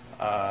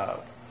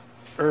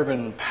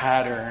urban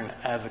pattern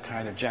as a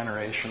kind of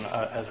generation,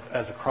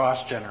 as a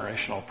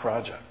cross-generational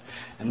project.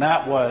 And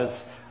that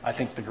was, I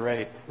think, the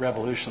great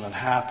revolution that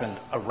happened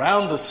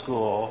around the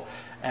school,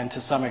 and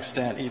to some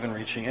extent even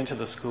reaching into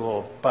the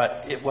school,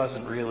 but it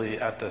wasn't really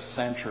at the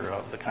center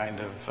of the kind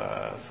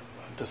of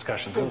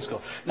discussions in the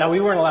school. Now, we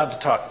weren't allowed to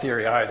talk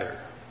theory either.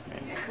 I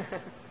mean,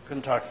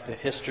 couldn't talk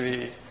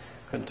history,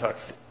 couldn't talk,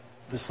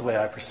 this is the way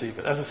I perceive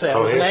it. As I say, I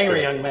was an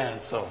angry young man,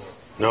 so.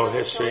 No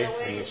history. So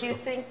in a way, do you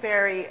think,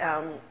 Barry,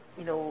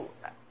 you know,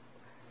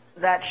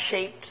 that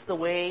shaped the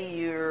way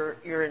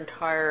your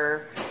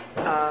entire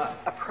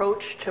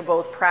approach to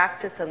both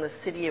practice and the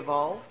city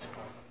evolved?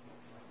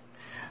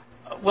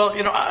 Well,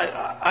 you know,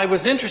 I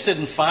was interested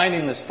in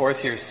finding this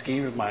fourth-year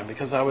scheme of mine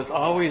because I was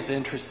always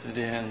interested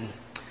in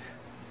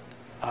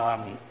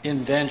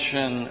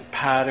invention,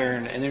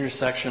 pattern, and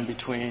intersection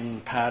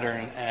between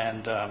pattern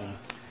and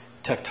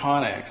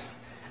tectonics.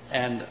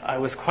 And I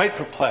was quite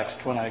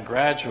perplexed when I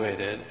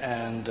graduated,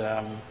 and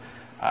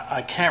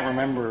I can't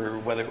remember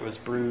whether it was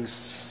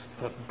Bruce,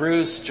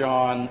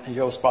 John, and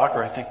Joost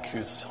Bakker, I think,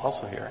 who's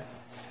also here.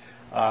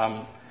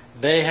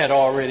 They had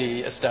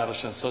already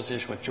established an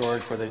association with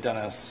George where they'd done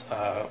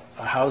a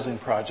housing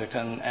project,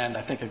 and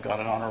I think it got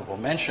an honorable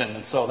mention.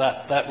 And so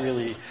that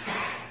really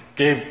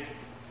gave,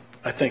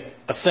 I think,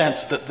 a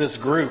sense that this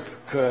group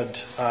could,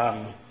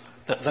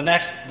 the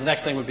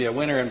next thing would be a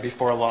winner, and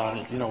before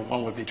long, you know,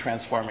 one would be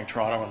transforming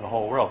Toronto and the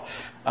whole world.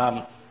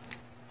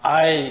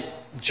 I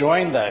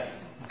joined that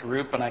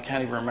group, and I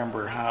can't even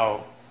remember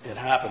how it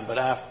happened,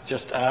 but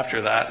just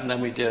after that, and then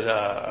we did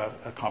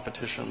a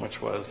competition,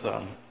 which was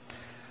a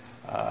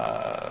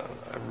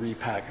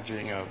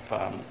repackaging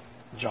of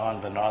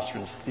John Van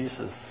Nostrand's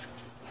thesis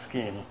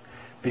scheme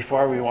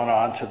before we went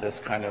on to this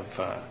kind of,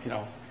 you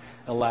know,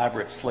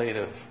 elaborate slate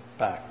of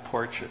back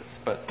porches.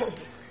 But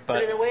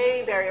in a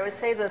way, Barry, I would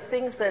say the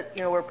things that,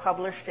 you know, were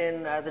published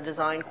in the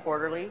Design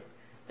Quarterly,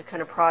 the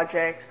kind of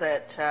projects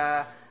that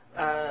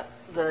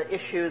the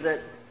issue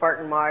that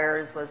Barton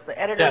Myers was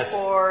the editor Yes.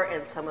 for,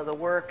 and some of the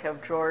work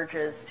of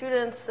George's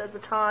students at the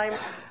time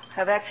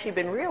have actually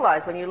been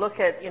realized. When you look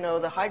at, you know,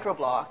 the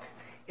hydroblock,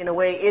 in a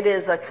way, it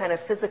is a kind of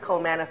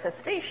physical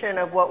manifestation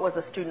of what was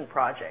a student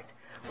project.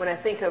 When I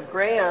think of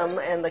Graham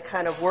and the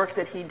kind of work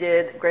that he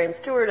did, Graham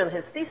Stewart and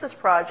his thesis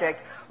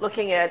project,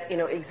 looking at, you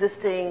know,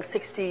 existing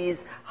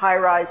 60s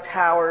high-rise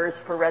towers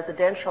for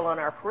residential on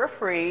our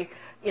periphery,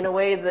 in a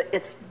way that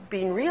it's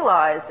being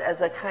realized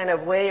as a kind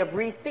of way of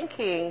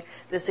rethinking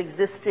this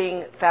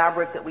existing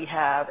fabric that we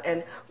have,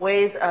 and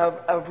ways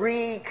of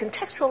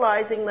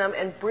recontextualizing them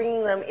and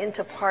bringing them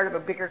into part of a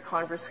bigger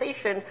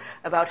conversation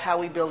about how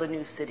we build a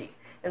new city.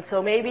 And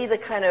so maybe the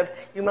kind of,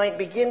 you might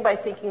begin by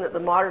thinking that the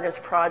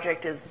modernist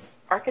project is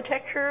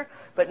architecture,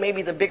 but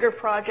maybe the bigger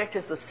project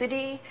is the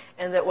city,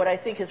 and that what I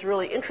think is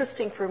really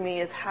interesting for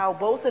me is how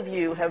both of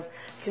you have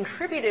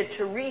contributed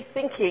to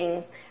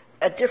rethinking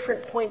at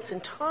different points in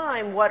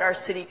time what our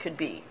city could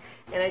be.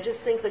 And I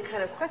just think the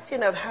kind of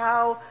question of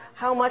how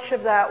much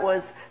of that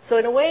was, so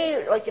in a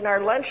way, like in our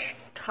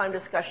lunchtime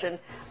discussion,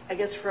 I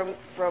guess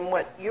from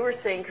what you were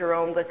saying,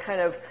 Jerome, the kind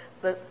of,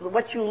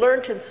 what you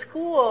learned in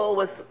school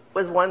was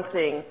one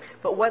thing,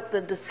 but what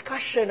the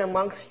discussion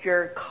amongst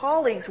your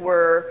colleagues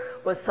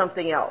was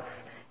something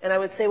else. And I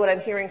would say what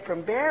I'm hearing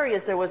from Barry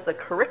is there was the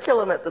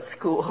curriculum at the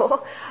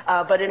school,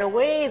 but in a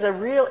way the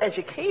real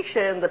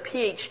education, the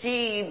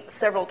PhD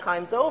several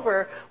times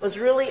over, was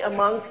really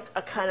amongst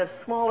a kind of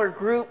smaller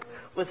group,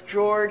 with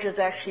George as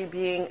actually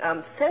being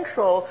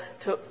central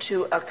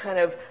to a kind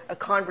of a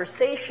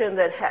conversation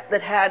that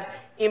had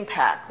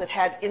impact, that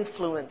had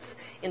influence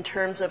in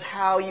terms of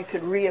how you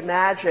could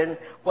reimagine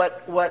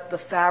what the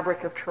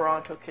fabric of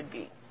Toronto could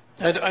be.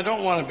 I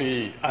don't want to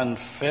be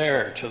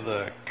unfair to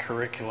the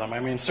curriculum. I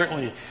mean,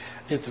 certainly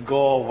its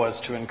goal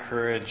was to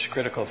encourage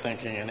critical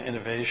thinking and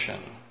innovation.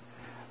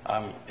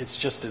 It's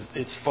just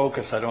its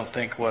focus, I don't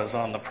think, was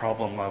on the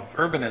problem of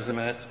urbanism,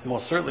 and it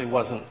most certainly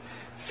wasn't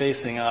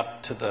facing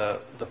up to the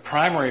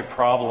primary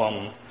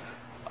problem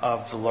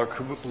of the Le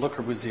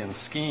Corbusian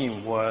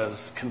scheme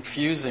was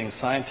confusing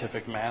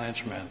scientific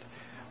management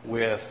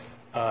with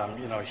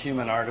you know,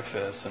 human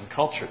artifice and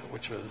culture,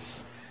 which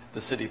was the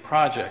city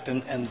project.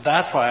 And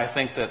that's why I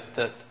think that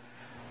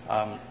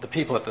the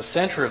people at the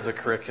center of the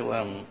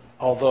curriculum,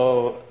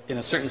 although in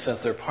a certain sense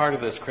they're part of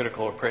this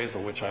critical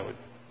appraisal, which I would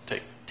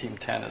take Team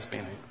 10 as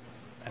being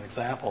an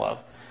example of,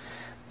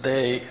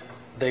 they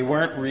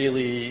weren't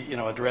really, you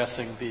know,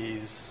 addressing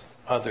these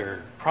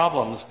other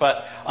problems,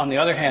 but on the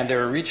other hand, they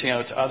were reaching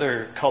out to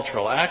other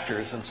cultural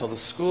actors, and so the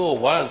school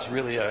was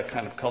really a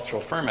kind of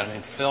cultural ferment. I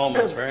mean, film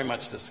was very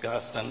much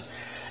discussed,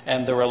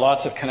 and there were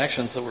lots of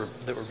connections that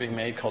were being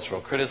made.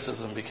 Cultural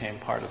criticism became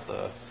part of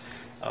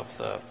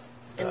the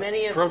and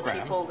many of program.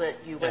 the people that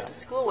you went to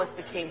school with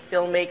became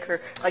filmmaker.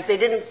 Like, they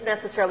didn't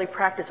necessarily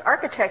practice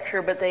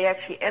architecture, but they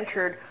actually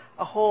entered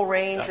a whole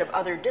range of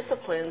other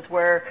disciplines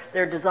where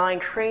their design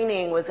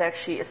training was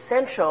actually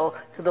essential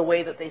to the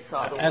way that they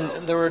saw the world.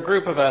 And there were a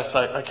group of us,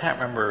 I can't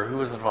remember who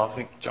was involved, I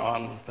think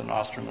John Van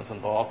Nostrand was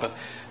involved, but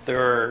there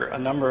were a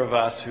number of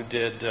us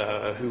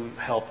who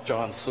helped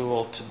John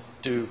Sewell to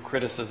do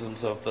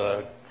criticisms of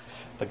the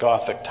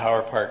Gothic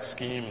Tower Park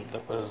scheme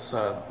that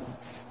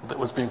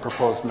was being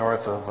proposed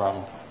north of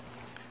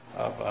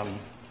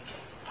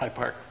High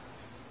Park.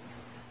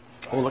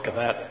 Oh, look at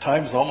that.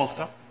 Time's almost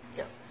up.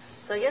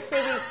 So I guess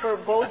maybe for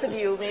both of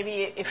you,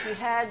 maybe if you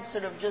had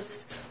sort of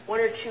just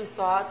one or two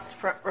thoughts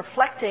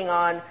reflecting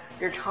on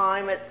your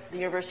time at the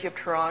University of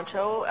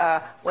Toronto,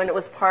 when it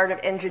was part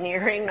of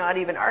engineering, not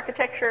even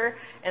architecture,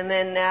 and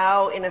then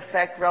now in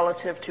effect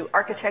relative to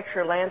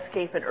architecture,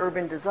 landscape, and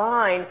urban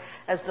design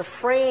as the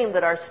frame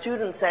that our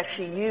students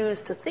actually use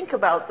to think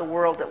about the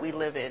world that we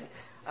live in.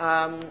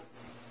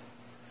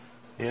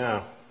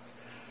 Yeah.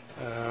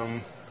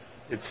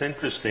 It's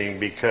interesting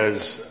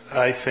because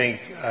I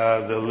think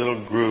the little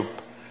group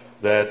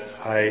that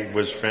I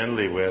was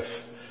friendly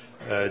with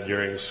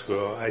during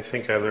school, I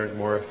think I learned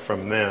more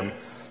from them,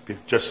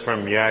 just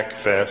from Yak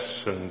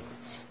Fests and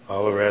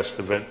all the rest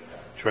of it,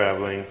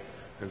 traveling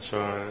and so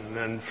on, and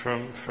then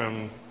from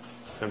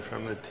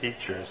the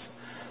teachers.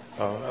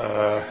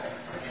 I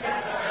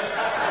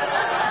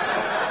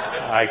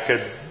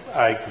could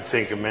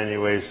think of many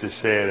ways to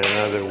say it in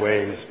other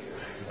ways,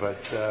 but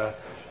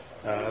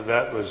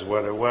that was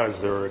what it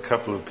was. There were a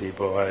couple of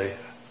people I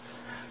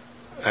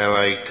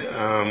liked.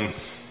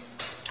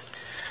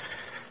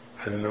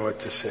 I don't know what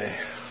to say,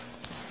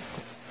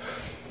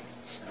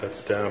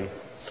 but I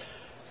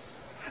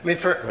mean,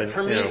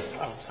 for me, know,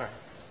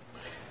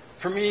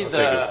 For me,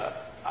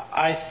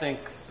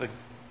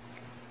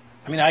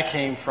 I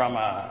came from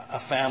a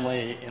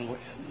family in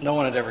no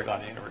one had ever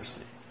gone to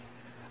university.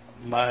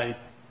 My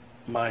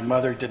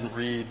mother didn't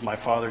read. My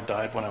father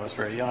died when I was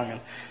very young,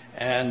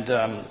 and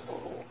to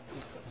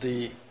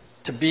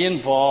be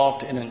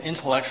involved in an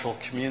intellectual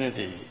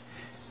community,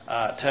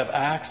 to have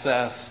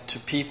access to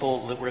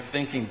people that were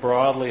thinking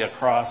broadly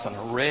across an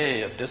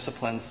array of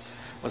disciplines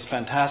was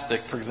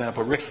fantastic. For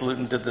example, Rick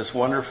Salutin did this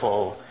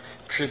wonderful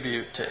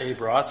tribute to Abe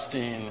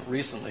Rothstein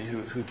recently,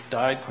 who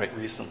died quite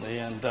recently,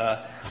 and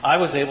I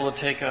was able to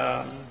take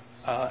an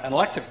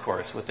elective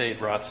course with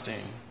Abe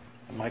Rothstein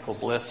and Michael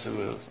Bliss,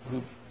 who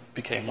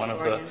became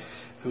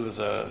who was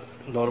a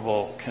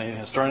notable Canadian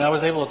historian. I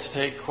was able to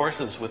take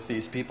courses with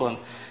these people,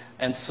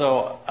 and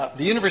so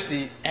the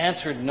university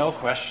answered no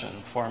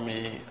question for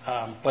me,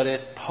 but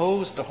it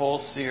posed a whole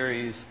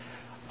series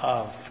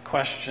of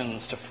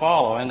questions to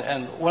follow.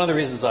 And one of the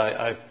reasons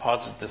I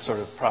posited this sort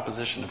of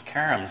proposition of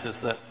caroms is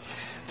that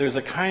there's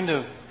a kind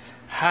of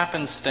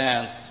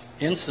happenstance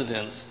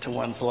incidence to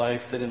one's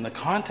life that in the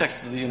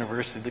context of the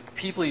university, the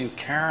people you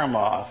carom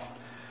off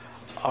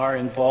are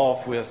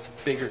involved with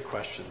bigger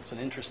questions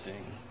and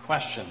interesting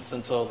questions.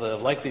 And so the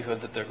likelihood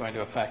that they're going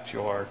to affect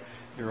your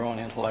own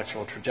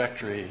intellectual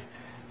trajectory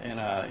in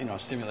a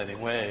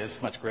stimulating way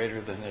is much greater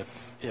than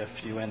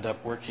if you end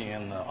up working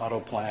in the auto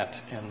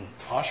plant in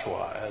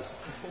Oshawa, as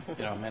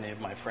many of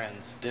my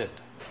friends did.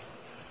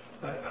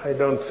 I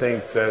don't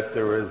think that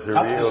there was a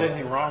Not that there's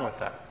anything wrong with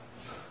that.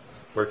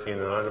 Working in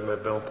an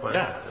automobile plant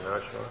in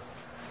Oshawa,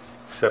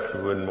 except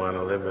you wouldn't want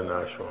to live in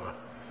Oshawa.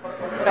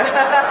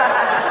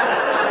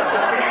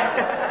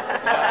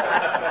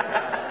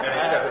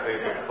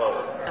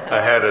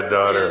 I had a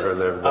daughter who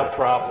lived there. A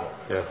problem.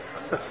 Yeah.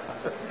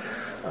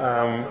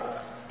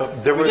 We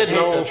did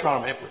hate the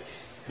Toronto Maple Leafs.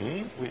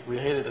 We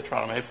hated the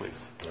Toronto Maple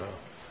Leafs. No.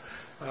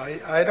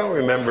 I don't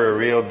remember a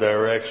real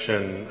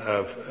direction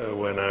of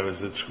when I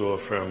was at school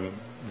from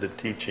the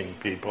teaching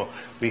people.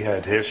 We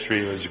had history,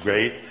 it was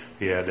great.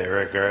 We had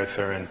Eric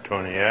Arthur and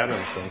Tony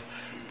Adamson.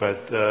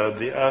 But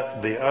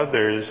the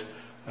others,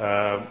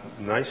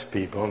 nice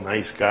people,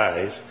 nice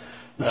guys,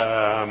 they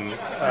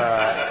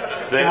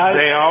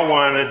all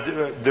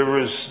wanted, there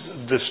was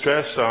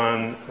distress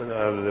on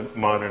the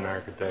modern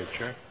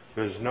architecture.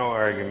 There was no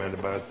argument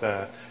about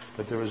that,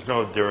 but there was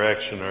no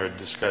direction or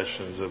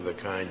discussions of the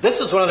kind.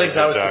 This is one of the things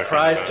I was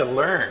surprised to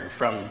learn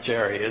from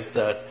Jerry, is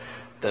that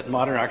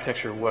modern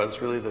architecture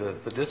was really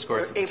the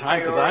discourse at the time,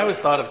 because I always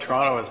thought of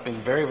Toronto as being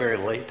very, very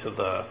late to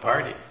the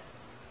party.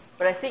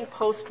 But I think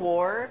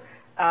post-war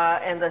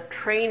and the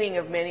training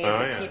of many of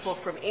the people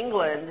from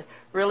England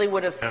really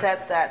would have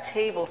set that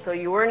table. So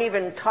you weren't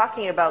even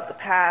talking about the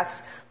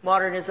past.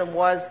 Modernism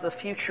was the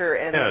future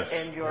and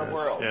your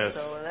world. Yes.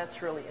 So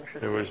that's really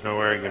interesting. There was no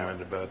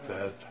argument about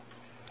that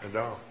at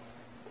all.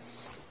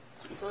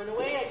 So in a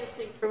way, I just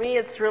think for me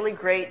it's really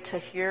great to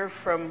hear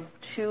from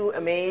two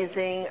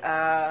amazing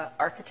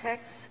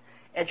architects,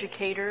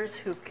 educators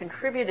who've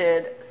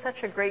contributed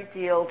such a great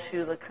deal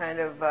to the kind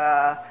of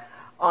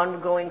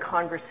ongoing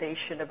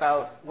conversation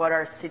about what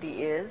our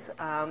city is.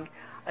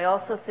 I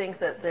also think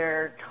that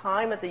their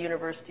time at the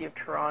University of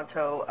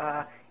Toronto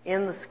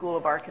in the School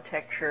of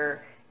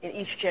Architecture in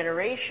each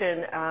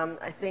generation,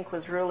 I think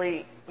was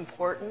really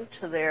important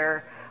to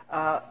their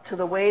to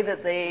the way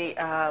that they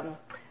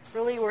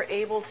really were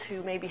able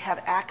to maybe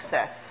have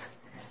access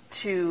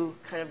to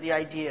kind of the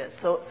ideas.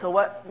 So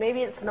what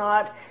maybe it's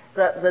not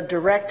the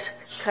direct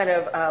kind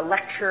of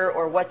lecture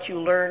or what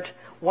you learned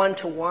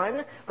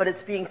one-to-one, but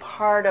it's being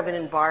part of an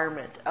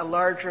environment, a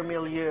larger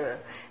milieu,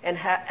 and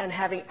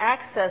having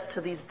access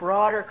to these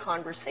broader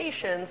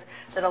conversations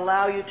that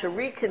allow you to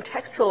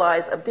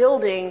recontextualize a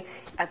building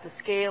at the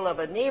scale of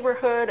a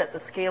neighborhood, at the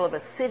scale of a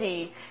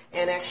city,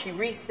 and actually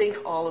rethink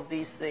all of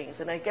these things.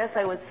 And I guess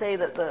I would say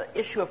that the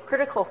issue of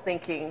critical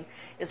thinking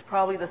is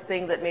probably the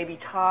thing that maybe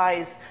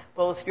ties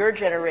both your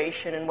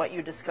generation and what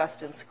you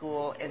discussed in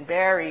school and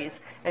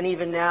Barry's, and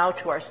even now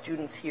to our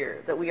students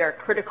here, that we are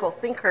critical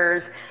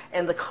thinkers,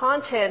 and the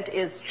content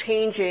is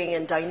changing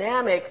and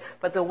dynamic,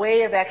 but the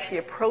way of actually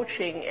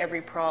approaching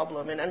every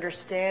problem and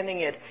understanding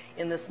it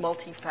in this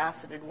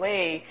multifaceted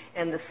way,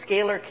 and the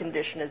scalar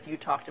condition, as you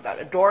talked about,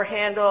 a door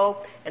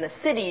handle and a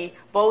city,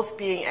 both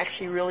being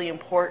actually really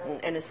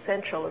important and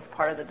essential as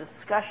part of the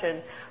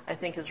discussion, I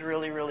think is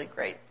really, really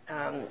great.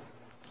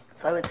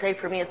 So I would say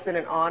for me it's been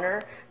an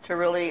honor to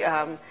really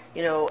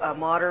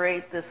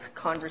moderate this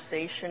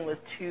conversation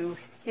with two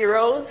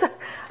heroes,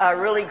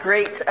 really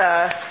great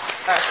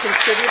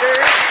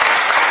contributors.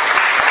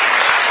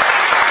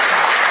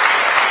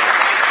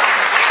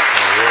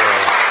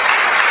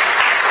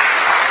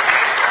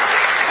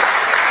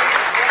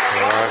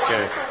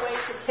 Okay.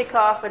 Kick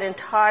off an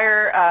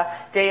entire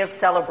day of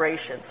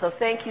celebration. So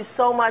thank you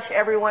so much,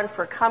 everyone,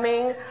 for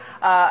coming.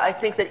 I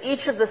think that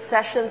each of the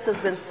sessions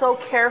has been so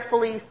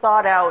carefully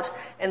thought out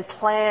and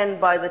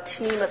planned by the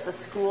team at the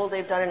school.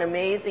 They've done an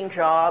amazing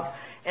job,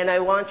 and I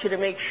want you to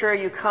make sure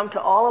you come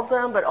to all of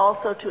them, but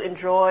also to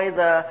enjoy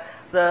the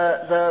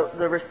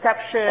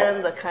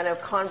reception, the kind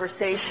of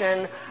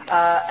conversation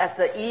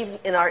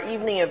in our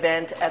evening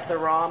event at the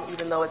ROM.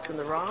 Even though it's in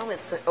the ROM,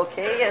 it's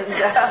okay. And it's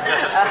in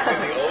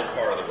the old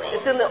part of the ROM.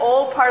 It's in the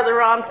old part of the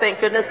ROM. Thank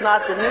goodness,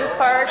 not the new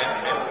part.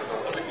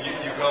 And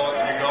you go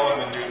in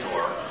the new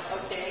door.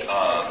 Okay.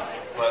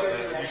 But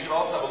you should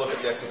also have a look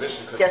at the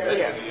exhibition because Yes, many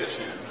we of are. the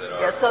issues that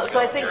are. Yeah, so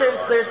I think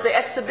there's the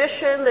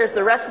exhibition, there's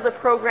the rest of the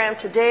program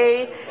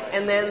today,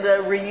 and then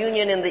the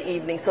reunion in the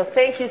evening. So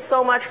thank you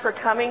so much for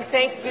coming.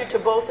 Thank you to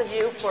both of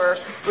you for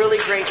really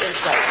great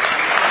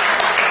insights.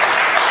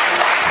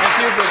 Thank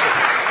you, Brigitte.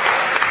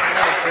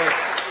 That was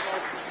great.